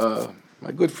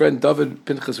my good friend David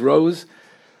Pinchas Rose,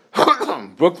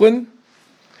 Brooklyn,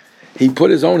 He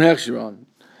put his own hechsher on.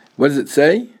 What does it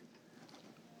say?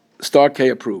 Star K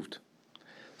approved.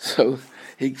 So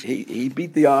he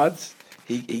beat the odds.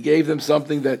 He gave them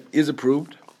something that is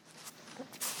approved,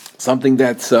 something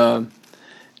that's didn't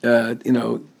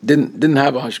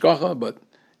have a hashgacha, but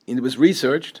it was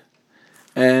researched,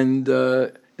 and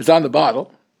it's on the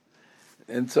bottle.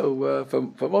 And so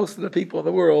for most of the people in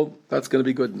the world, that's going to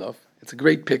be good enough. It's a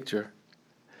great picture.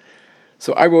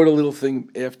 So I wrote a little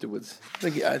thing afterwards.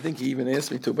 I think he even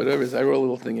asked me to, but I wrote a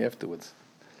little thing afterwards.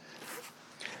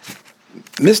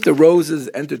 Mr. Rose's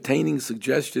entertaining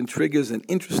suggestion triggers an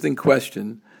interesting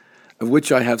question of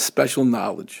which I have special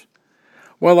knowledge.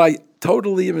 While I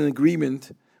totally am in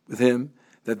agreement with him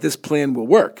that this plan will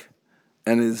work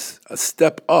and is a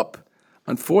step up,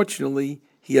 unfortunately,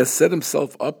 he has set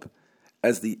himself up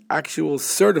as the actual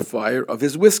certifier of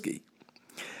his whiskey.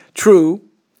 True,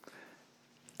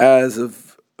 as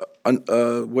of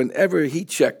whenever he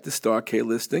checked the Star K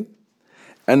listing,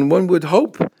 and one would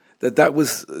hope that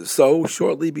was so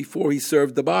shortly before he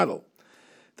served the bottle,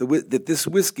 that this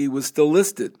whiskey was still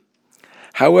listed.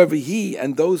 However, he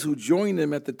and those who join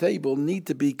him at the table need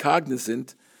to be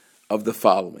cognizant of the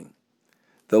following.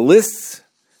 The lists,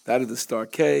 that of the Star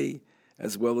K,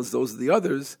 as well as those of the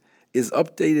others, is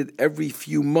updated every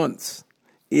few months,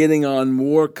 adding on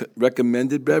more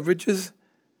recommended beverages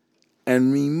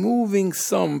and removing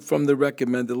some from the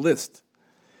recommended list.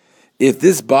 If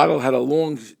this bottle had a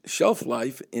long shelf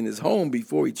life in his home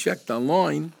before he checked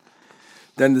online,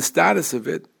 then the status of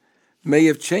it may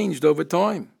have changed over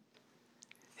time.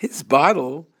 His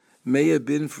bottle may have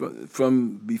been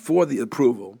from before the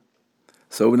approval.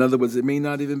 So in other words, it may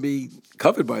not even be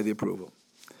covered by the approval.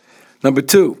 Number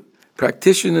 2,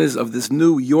 practitioners of this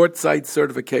new Yortzeit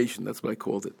certification, that's what I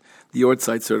called it, the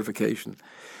Yortzeit certification,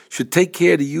 should take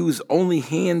care to use only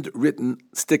handwritten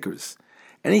stickers.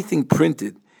 Anything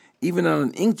printed, even on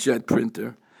an inkjet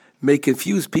printer, may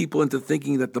confuse people into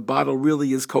thinking that the bottle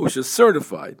really is kosher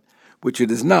certified, which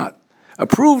it is not.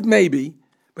 Approved maybe,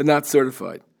 but not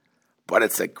certified. But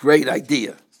it's a great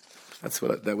idea.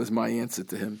 That was my answer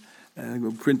to him. And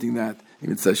we're printing that.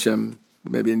 Even Hashem,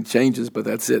 maybe any changes, but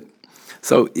that's it.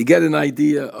 So you get an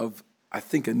idea of, I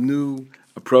think, a new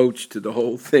approach to the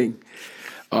whole thing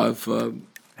of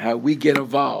how we get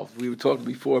involved. We were talking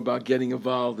before about getting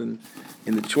involved in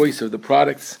the choice of the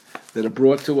products that are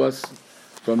brought to us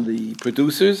from the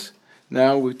producers.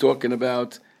 Now we're talking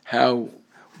about how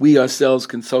we ourselves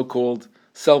can so-called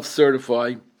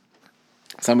self-certify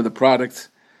some of the products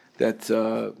that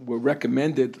were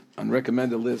recommended on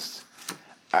recommended lists.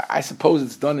 I suppose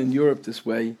it's done in Europe this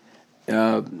way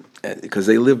because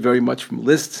they live very much from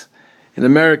lists. In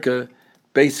America,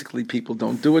 basically people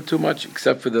don't do it too much,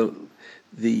 except for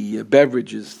the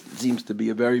beverages. It seems to be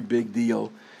a very big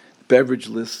deal. Beverage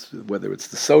lists, whether it's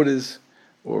the sodas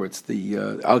or it's the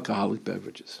alcoholic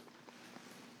beverages.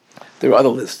 There are other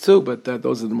lists too, but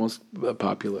those are the most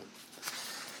popular.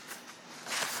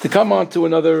 To come on to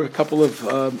another couple of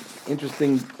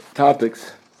interesting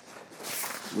topics,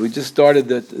 we just started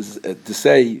to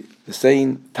say the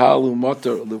saying Talu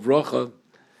Motor Livrocha,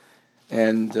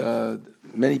 and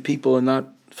many people are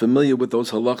not familiar with those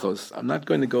halachos. I'm not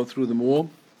going to go through them all.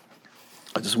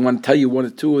 I just want to tell you one or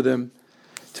two of them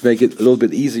to make it a little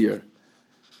bit easier.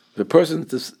 The person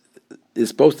is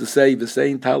supposed to say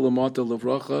V'sein Talu Motor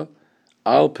Livrocha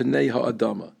Al Pnei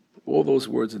Ha'adama. All those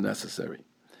words are necessary.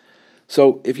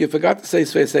 So if you forgot to say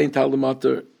V'sein Talu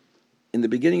Motor in the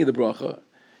beginning of the bracha,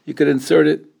 you could insert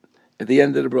it at the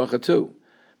end of the bracha too.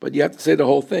 But you have to say the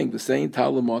whole thing, V'sein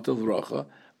Talu Motor Livrocha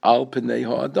Al Pnei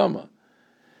Ha'adama.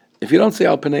 If you don't say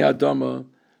Al Pnei Ha'adama,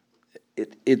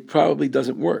 it probably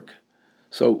doesn't work.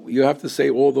 So you have to say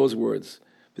all those words.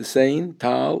 V'sein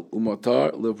Tal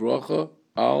Umotar Livrocha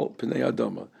Al Pnei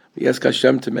Ha'adama. We ask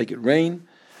Hashem to make it rain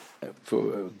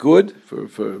for good, for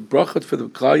brachot, for the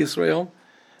Klal Yisrael,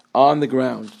 on the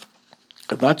ground.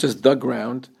 But not just the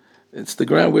ground. It's the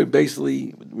ground we're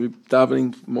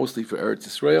davening mostly for Eretz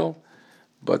Yisrael,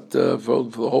 but for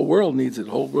the whole world needs it.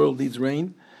 The whole world needs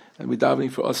rain, and we're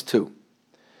davening for us too.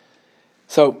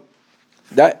 So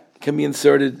that can be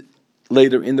inserted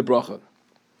later in the bracha.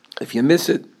 If you miss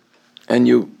it, and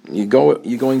you're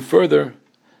going further,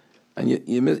 and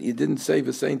you didn't say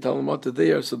V'sein Talu Motor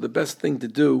there, so the best thing to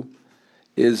do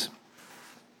is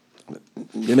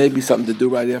there may be something to do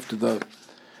right after the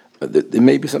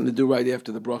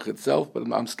bracha itself, but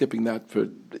I'm skipping that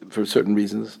for certain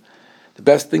reasons. The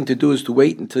best thing to do is to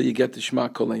wait until you get to Shema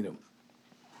Kolenu.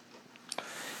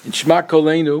 In Shema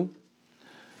Kolenu,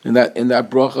 in that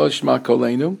bracha Shema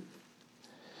Kolenu,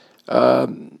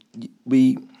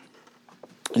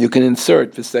 you can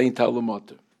insert V'sein Talu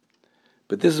Motor,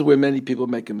 But this is where many people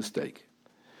make a mistake.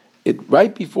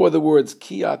 Right before the words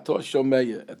Ki ato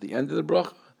shomeya at the end of the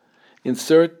bracha,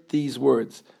 insert these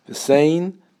words: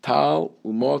 V'sein tal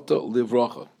umoto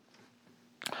livrocha.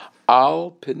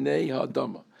 Al Pnei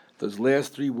Ha'adama. Those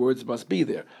last three words must be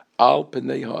there. Al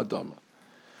Pnei Ha'adama.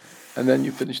 And then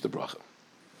you finish the bracha.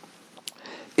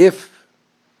 If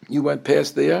you went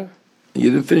past there and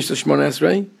you didn't finish the Shemona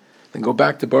Esrei, then go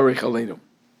back to Baruch Aleinu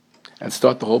and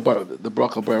start the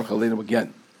bracha Baruch Aleinu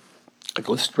again. And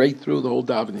go straight through the whole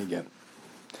davening again.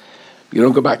 You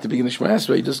don't go back to the beginning of Shemona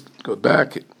Esrei, you just go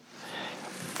back.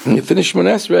 When you finish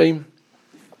Shemona Esrei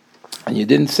and you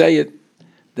didn't say it,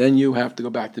 then you have to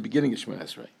go back to the beginning of Shemona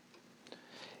Esrei.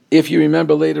 If you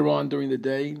remember later on during the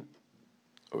day,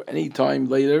 or any time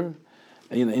later,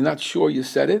 and you're not sure you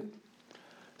said it,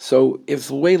 so if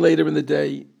it's way later in the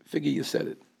day, figure you said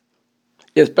it.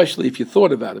 Especially if you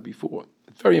thought about it before.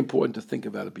 It's very important to think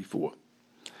about it before.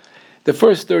 The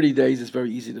first 30 days is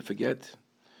very easy to forget,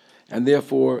 and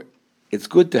therefore it's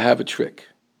good to have a trick.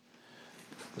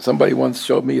 Somebody once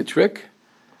showed me a trick.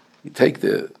 You take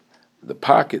the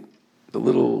pocket, the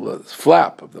little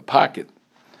flap of the pocket.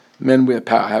 Men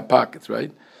have pockets,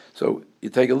 right? So you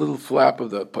take a little flap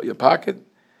of your pocket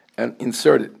and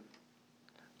insert it,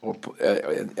 or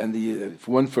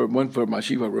one for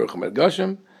Mashiva Ruach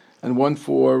HaMedgashim, and one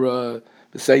for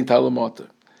the Saint Talamata,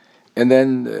 and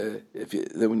then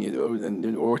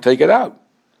or take it out,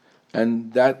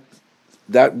 and that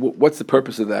what's the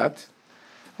purpose of that?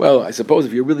 Well, I suppose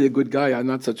if you're really a good guy, I'm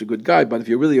not such a good guy, but if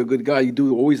you're really a good guy, you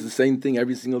do always the same thing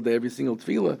every single day, every single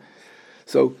tefillah.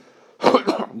 So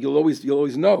you'll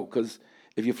always know, because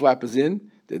if your flap is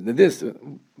in, then this.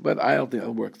 But I don't think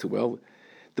it'll work too well.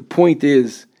 The point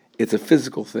is, it's a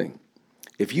physical thing.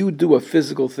 If you do a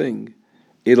physical thing,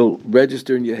 it'll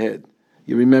register in your head.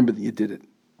 You remember that you did it.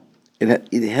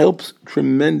 It helps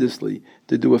tremendously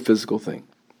to do a physical thing.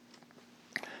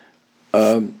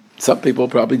 Some people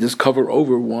probably just cover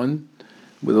over one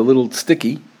with a little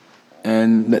sticky,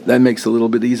 and that makes it a little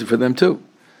bit easier for them too.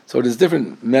 So there's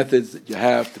different methods that you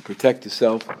have to protect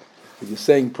yourself if you're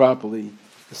saying properly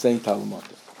the same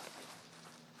Talamata.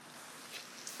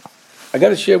 I got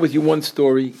to share with you one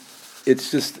story.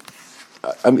 It's just,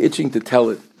 I'm itching to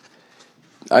tell it.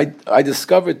 I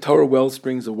discovered Torah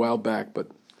Wellsprings a while back, but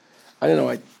I don't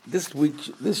know.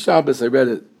 This Shabbos I read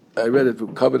it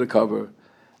from cover to cover,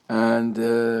 and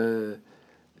it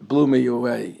blew me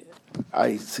away.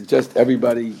 I suggest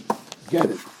everybody get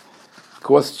it. It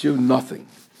costs you nothing.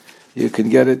 You can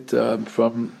get it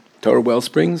from Torah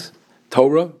Wellsprings.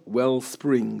 Torah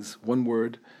Wellsprings, one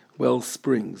word,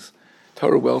 Wellsprings.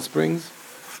 Torah Wellsprings.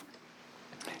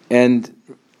 And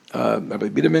Rabbi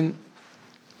Biderman,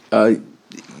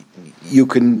 you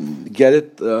can get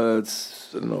it,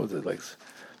 it's, I don't know, like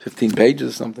 15 pages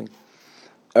or something.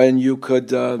 And you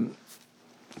could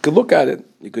look at it.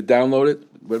 You could download it,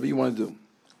 whatever you want to do.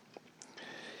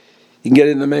 You can get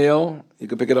it in the mail. You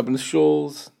can pick it up in the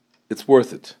shuls. It's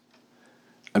worth it.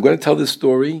 I'm going to tell this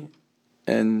story,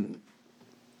 and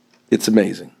it's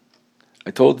amazing.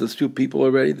 I told this few people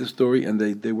already, the story, and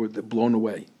they were blown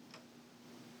away.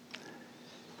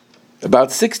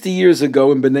 About 60 years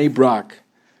ago in Bnei Brak,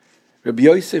 Rabbi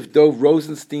Yosef Dov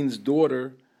Rosenstein's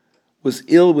daughter was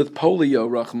ill with polio,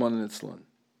 Rahman Litzlan.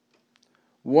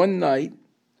 One night,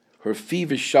 her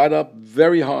fever shot up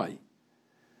very high,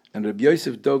 and Rabbi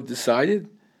Yosef Dov decided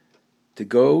to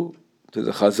go to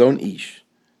the Chazon Ish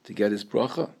to get his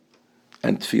bracha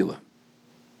and tefillah.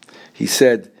 He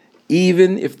said,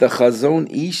 even if the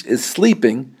Chazon Ish is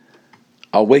sleeping,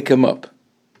 I'll wake him up.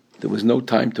 There was no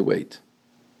time to wait.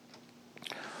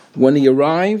 When he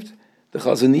arrived, the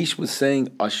Chazon Ish was saying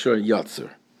Asher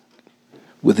Yatzer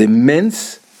with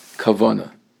immense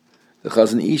kavana. The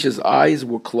Chazon Ish's eyes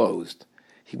were closed.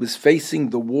 He was facing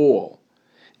the wall.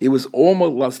 It was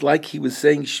almost like he was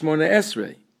saying Shemona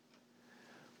Esrei.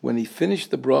 When he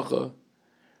finished the bracha,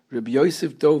 Rabbi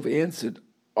Yosef Dov answered,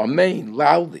 Amen,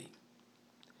 loudly.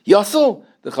 Yassel,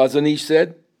 the Chazon Ish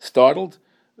said, startled,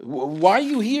 why are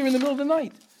you here in the middle of the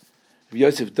night? Rabbi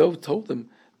Yosef Dov told him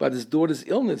about his daughter's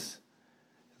illness.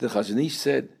 The Chazon Ish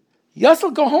said,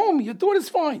 Yassel, go home, your daughter's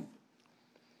fine.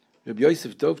 Rabbi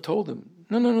Yosef Dov told him,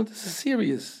 no, this is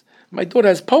serious. My daughter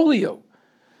has polio.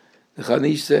 The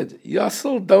Chazon Ish said,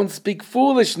 Yassel, don't speak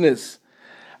foolishness.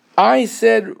 I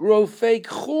said, Rofei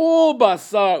chol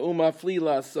basar umafli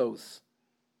lasos.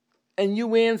 And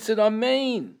you answered,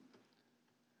 Amen.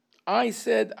 I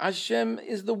said, Hashem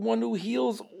is the one who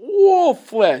heals all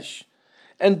flesh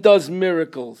and does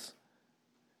miracles.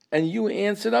 And you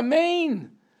answered,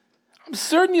 Amen. I'm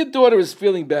certain your daughter is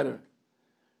feeling better.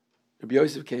 Rabbi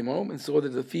Yosef came home and saw that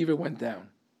the fever went down.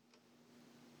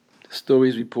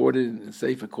 stories reported in a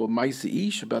sefer called Maaseh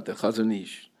Ish about the Chazon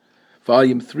Ish,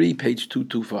 volume 3, page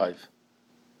 225.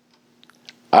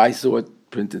 I saw it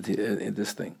printed here in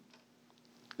this thing,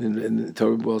 in the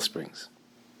Torah Wellsprings.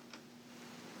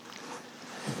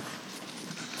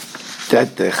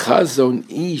 That the Chazon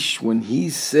Ish, when he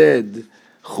said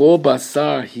Chol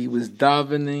Basar, he was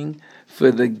davening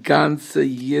for the ganze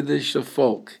Yiddish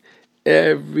folk.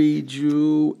 Every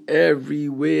Jew,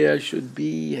 everywhere should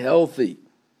be healthy.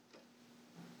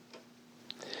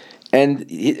 And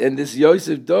this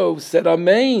Yosef Dov said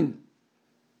Amen.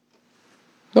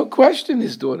 No question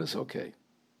his daughter's okay.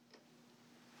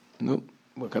 No,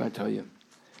 what can I tell you?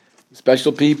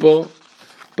 Special people,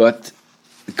 but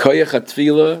the Koyach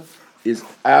HaTfilah is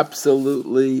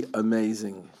absolutely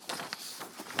amazing.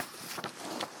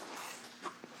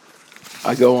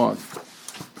 I go on.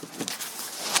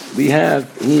 We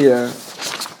have here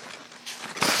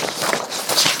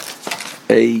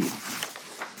a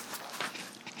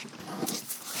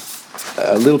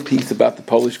little piece about the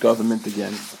Polish government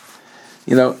again.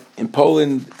 You know, in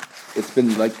Poland, it's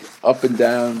been like up and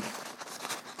down.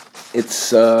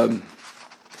 It's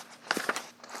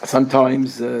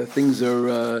sometimes things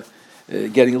are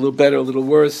getting a little better, a little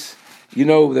worse. You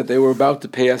know that they were about to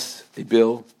pass a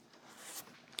bill,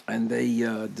 and they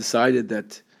decided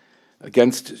that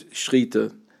against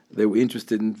Shrita, they were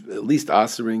interested in at least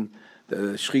answering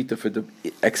the Shrita for the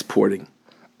exporting.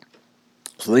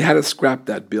 So they had to scrap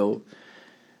that bill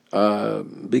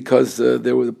because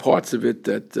there were parts of it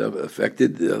that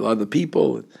affected a lot of the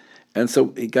people, and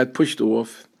so it got pushed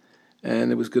off,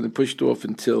 and it was going to pushed off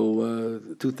until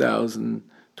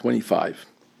 2025.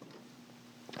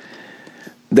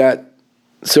 That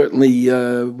certainly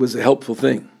was a helpful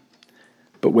thing.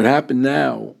 But what happened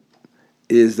now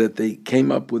is that they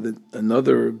came up with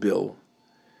another bill,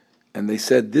 and they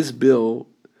said this bill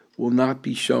will not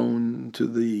be shown to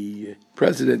the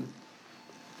president,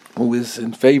 who is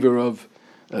in favor of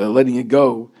letting it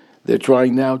go. They're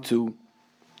trying now to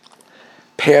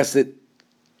pass it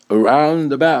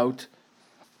around about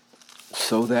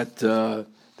so that that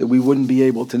we wouldn't be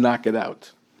able to knock it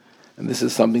out. And this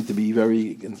is something to be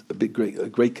a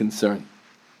great concern.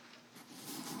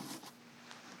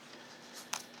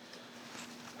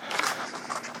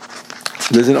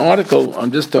 There's an article,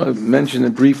 I'm just going to mention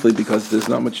it briefly because there's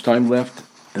not much time left,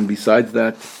 and besides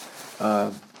that,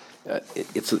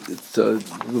 it's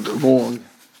long.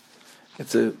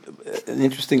 It's an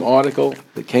interesting article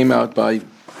that came out by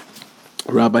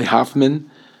Rabbi Hoffman,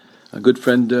 a good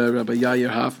friend, Rabbi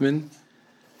Yair Hoffman,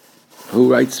 who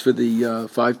writes for the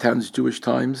Five Towns Jewish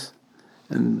Times,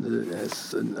 and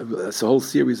has a whole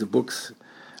series of books.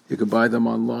 You can buy them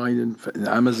online in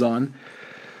Amazon.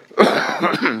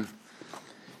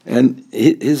 And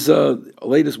his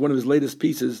one of his latest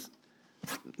pieces,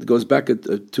 it goes back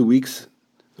 2 weeks,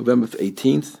 November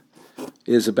 18th,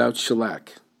 is about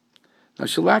shellac. Now,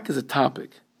 shellac is a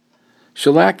topic.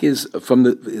 Shellac is from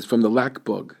the lac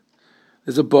bug.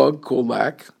 There's a bug called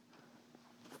lac,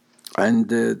 and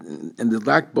the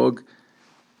lac bug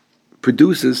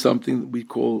produces something we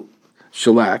call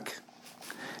shellac,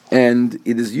 and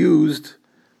it is used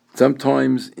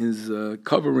sometimes as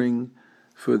covering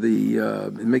for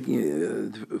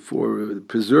for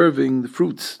preserving the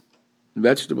fruits and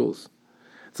vegetables.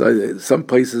 So some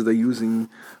places they're using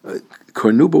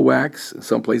carnauba wax, and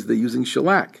some places they're using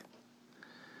shellac.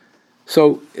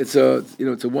 So it's a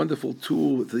wonderful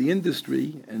tool to the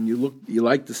industry, and you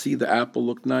like to see the apple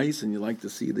look nice, and you like to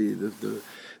see the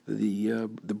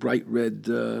bright red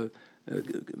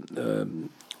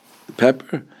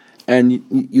pepper, and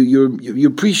you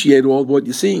appreciate all what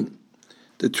you're seeing.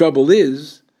 The trouble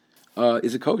is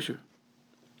it kosher?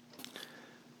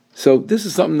 So this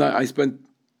is something that I spent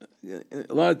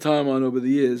a lot of time on over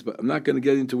the years, but I'm not going to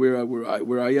get into where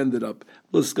I ended up.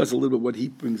 We'll discuss a little bit what he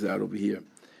brings out over here.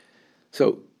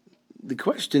 So the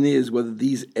question is whether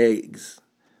these eggs,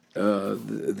 what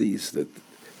the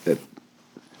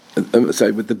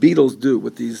beetles do,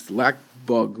 what these lac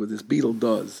bug, what this beetle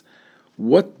does,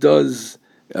 what does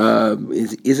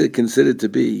is it considered to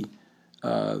be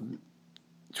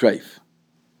treif?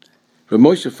 Rav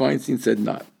Moshe Feinstein said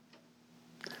not,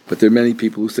 but there are many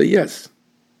people who say yes.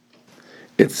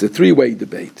 It's a three-way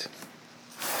debate.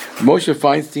 Moshe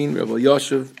Feinstein, Rav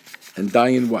Yoshev, and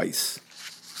Diane Weiss.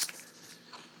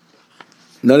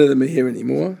 None of them are here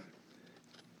anymore.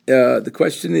 The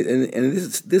question is, and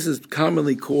this is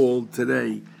commonly called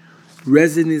today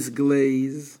resinous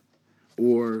glaze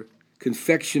or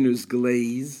confectioner's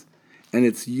glaze, and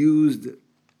it's used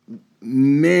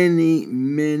many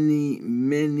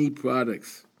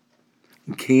products.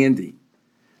 In candy,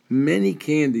 many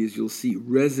candies you'll see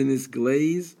resinous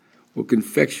glaze or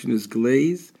confectioner's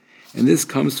glaze, and this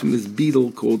comes from this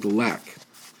beetle called the lac.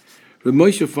 Rav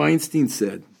Moshe Feinstein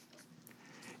said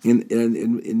in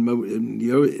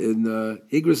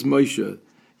Igros Moshe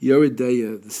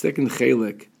Yoredeya, the second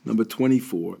Chelek, number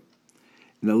 24,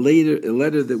 in a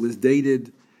letter that was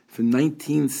dated from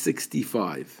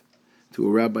 1965 to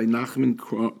a Rabbi Nachman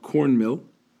Kornmill,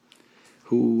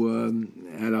 who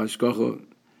had Hashgacha,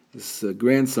 his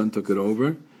grandson took it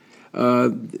over.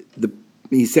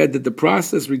 He said that the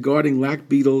process regarding lac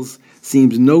beetles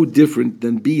seems no different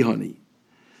than bee honey,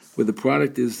 where the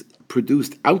product is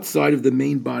produced outside of the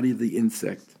main body of the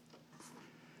insect.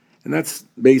 And that's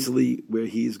basically where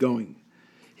he's going.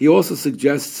 He also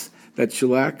suggests that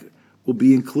shellac would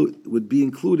be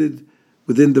included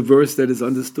within the verse that is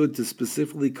understood to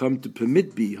specifically come to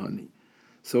permit bee honey.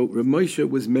 So Rav Moshe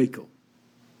was Mekel.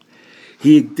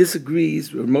 He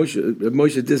disagrees, Rav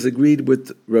Moshe disagreed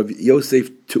with Rav Yosef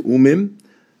Tu'umim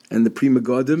and the Pri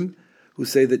Megadim, who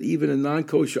say that even a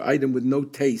non-kosher item with no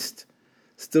taste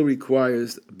still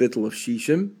requires a bittul of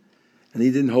shishim, and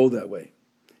he didn't hold that way.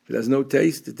 If it has no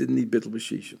taste, it didn't need bittul of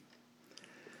shishim.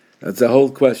 That's a whole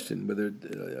question, whether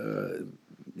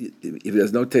if it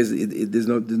has no taste, there's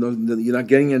no, you're not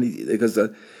getting any, because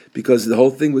the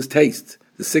whole thing was taste.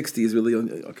 The 60 is really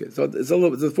okay. So it's a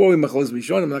little. It's a four-way machlokes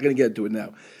rishon. I'm not going to get into it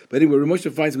now. But anyway, Rav Moshe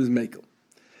Feinstein was Mekel.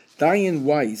 Dayan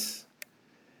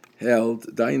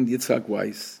Yitzchak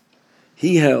Weiss,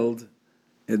 he held,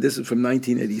 and this is from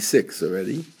 1986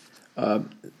 already,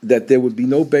 that there would be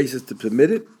no basis to permit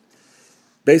it,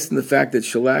 based on the fact that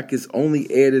shellac is only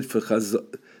added for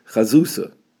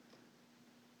chazusa.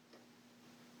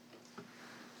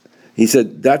 He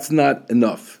said that's not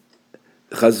enough.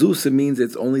 Chazusa means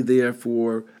it's only there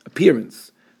for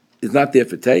appearance. It's not there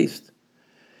for taste.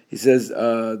 He says he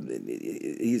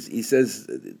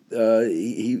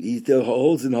still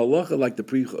holds in halacha like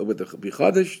with the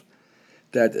Bichadash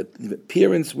that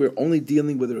appearance we're only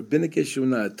dealing with a rabbinic issue,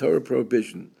 not a Torah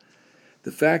prohibition.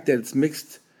 The fact that it's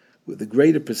mixed with a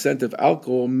greater percent of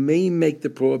alcohol may make the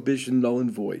prohibition null and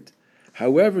void.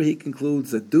 However, he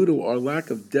concludes that due to our lack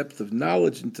of depth of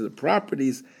knowledge into the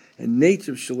properties and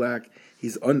nature of shellac,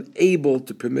 he's unable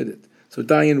to permit it. So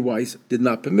Dayan Weiss did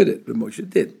not permit it, but Moshe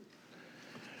did.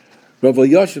 Rav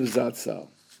Elyashiv Zatzal,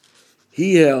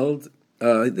 he held,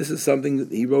 this is something that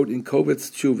he wrote in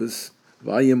Kovetz Tshuvas,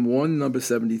 volume 1, number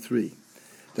 73,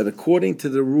 that according to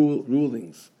the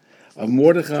rulings of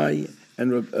Mordechai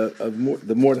and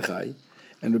the Mordechai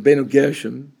and Rabbeinu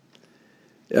Gershom,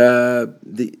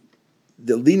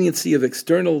 the leniency of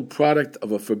external product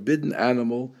of a forbidden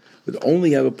animal would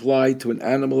only have applied to an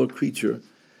animal or creature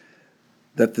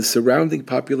that the surrounding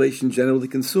population generally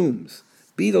consumes.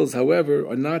 Beetles, however,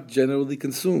 are not generally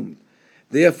consumed.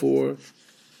 Therefore,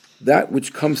 that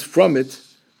which comes from it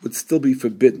would still be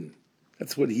forbidden.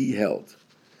 That's what he held.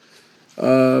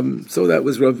 So that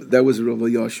was Rav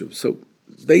Elyashiv. So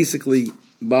basically,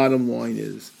 bottom line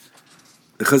is,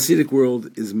 the Hasidic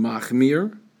world is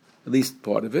machmir, at least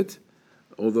part of it,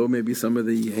 although maybe some of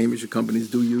the Hamish companies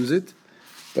do use it.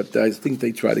 But I think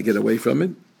they try to get away from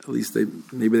it. At least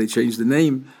maybe they changed the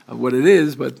name of what it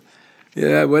is, but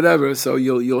yeah, whatever. So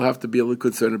you'll have to be a little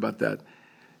concerned about that.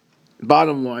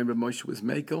 Bottom line, Rav Moshe was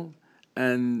Mekel,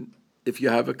 and if you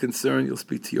have a concern, you'll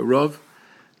speak to your Rav.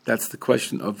 That's the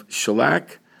question of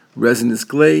shellac, resinous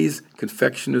glaze,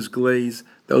 confectioner's glaze.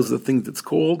 Those are the things it's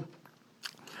called.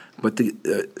 But the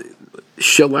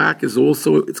shellac is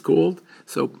also it's called.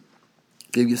 So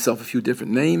give yourself a few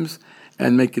different names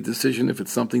and make a decision if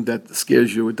it's something that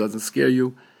scares you or doesn't scare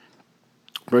you.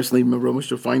 Personally, Rav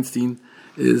Moshe Feinstein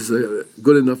is a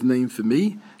good enough name for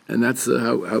me, and that's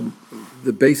how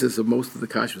the basis of most of the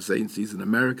kashrus agencies in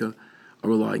America are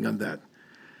relying on that.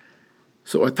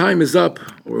 So our time is up,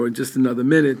 or in just another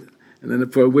minute, and then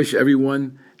if I wish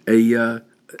everyone a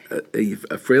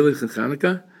Freilich and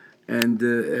Chanukah, and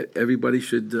everybody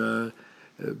should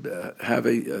have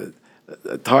a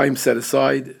time set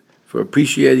aside for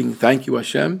appreciating. Thank you,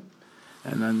 Hashem,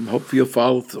 and then hopefully you'll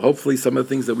follow. Hopefully, some of the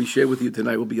things that we share with you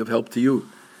tonight will be of help to you.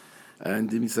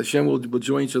 And Mr. Hashem will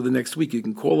join each other next week. You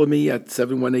can call me at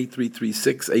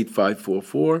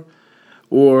 718-336-8544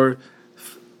 or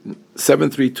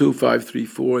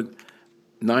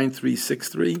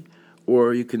 732-534-9363,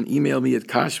 or you can email me at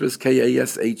kashrus,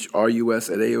 KASHRUS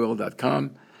at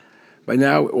AOL.com. By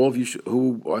now, all of you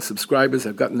who are subscribers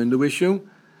have gotten the new issue,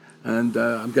 and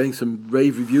I'm getting some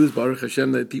rave reviews, Baruch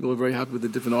Hashem, that people are very happy with the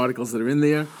different articles that are in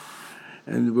there.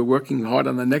 And we're working hard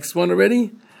on the next one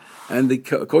already. And the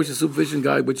Kosher Supervision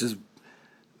Guide, which is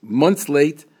months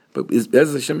late, but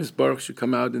Bez Hashem Baruch should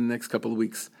come out in the next couple of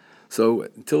weeks. So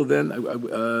until then,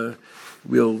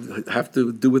 we'll have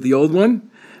to do with the old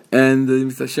one, and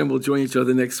Mr. Hashem will join each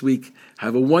other next week.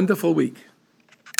 Have a wonderful week.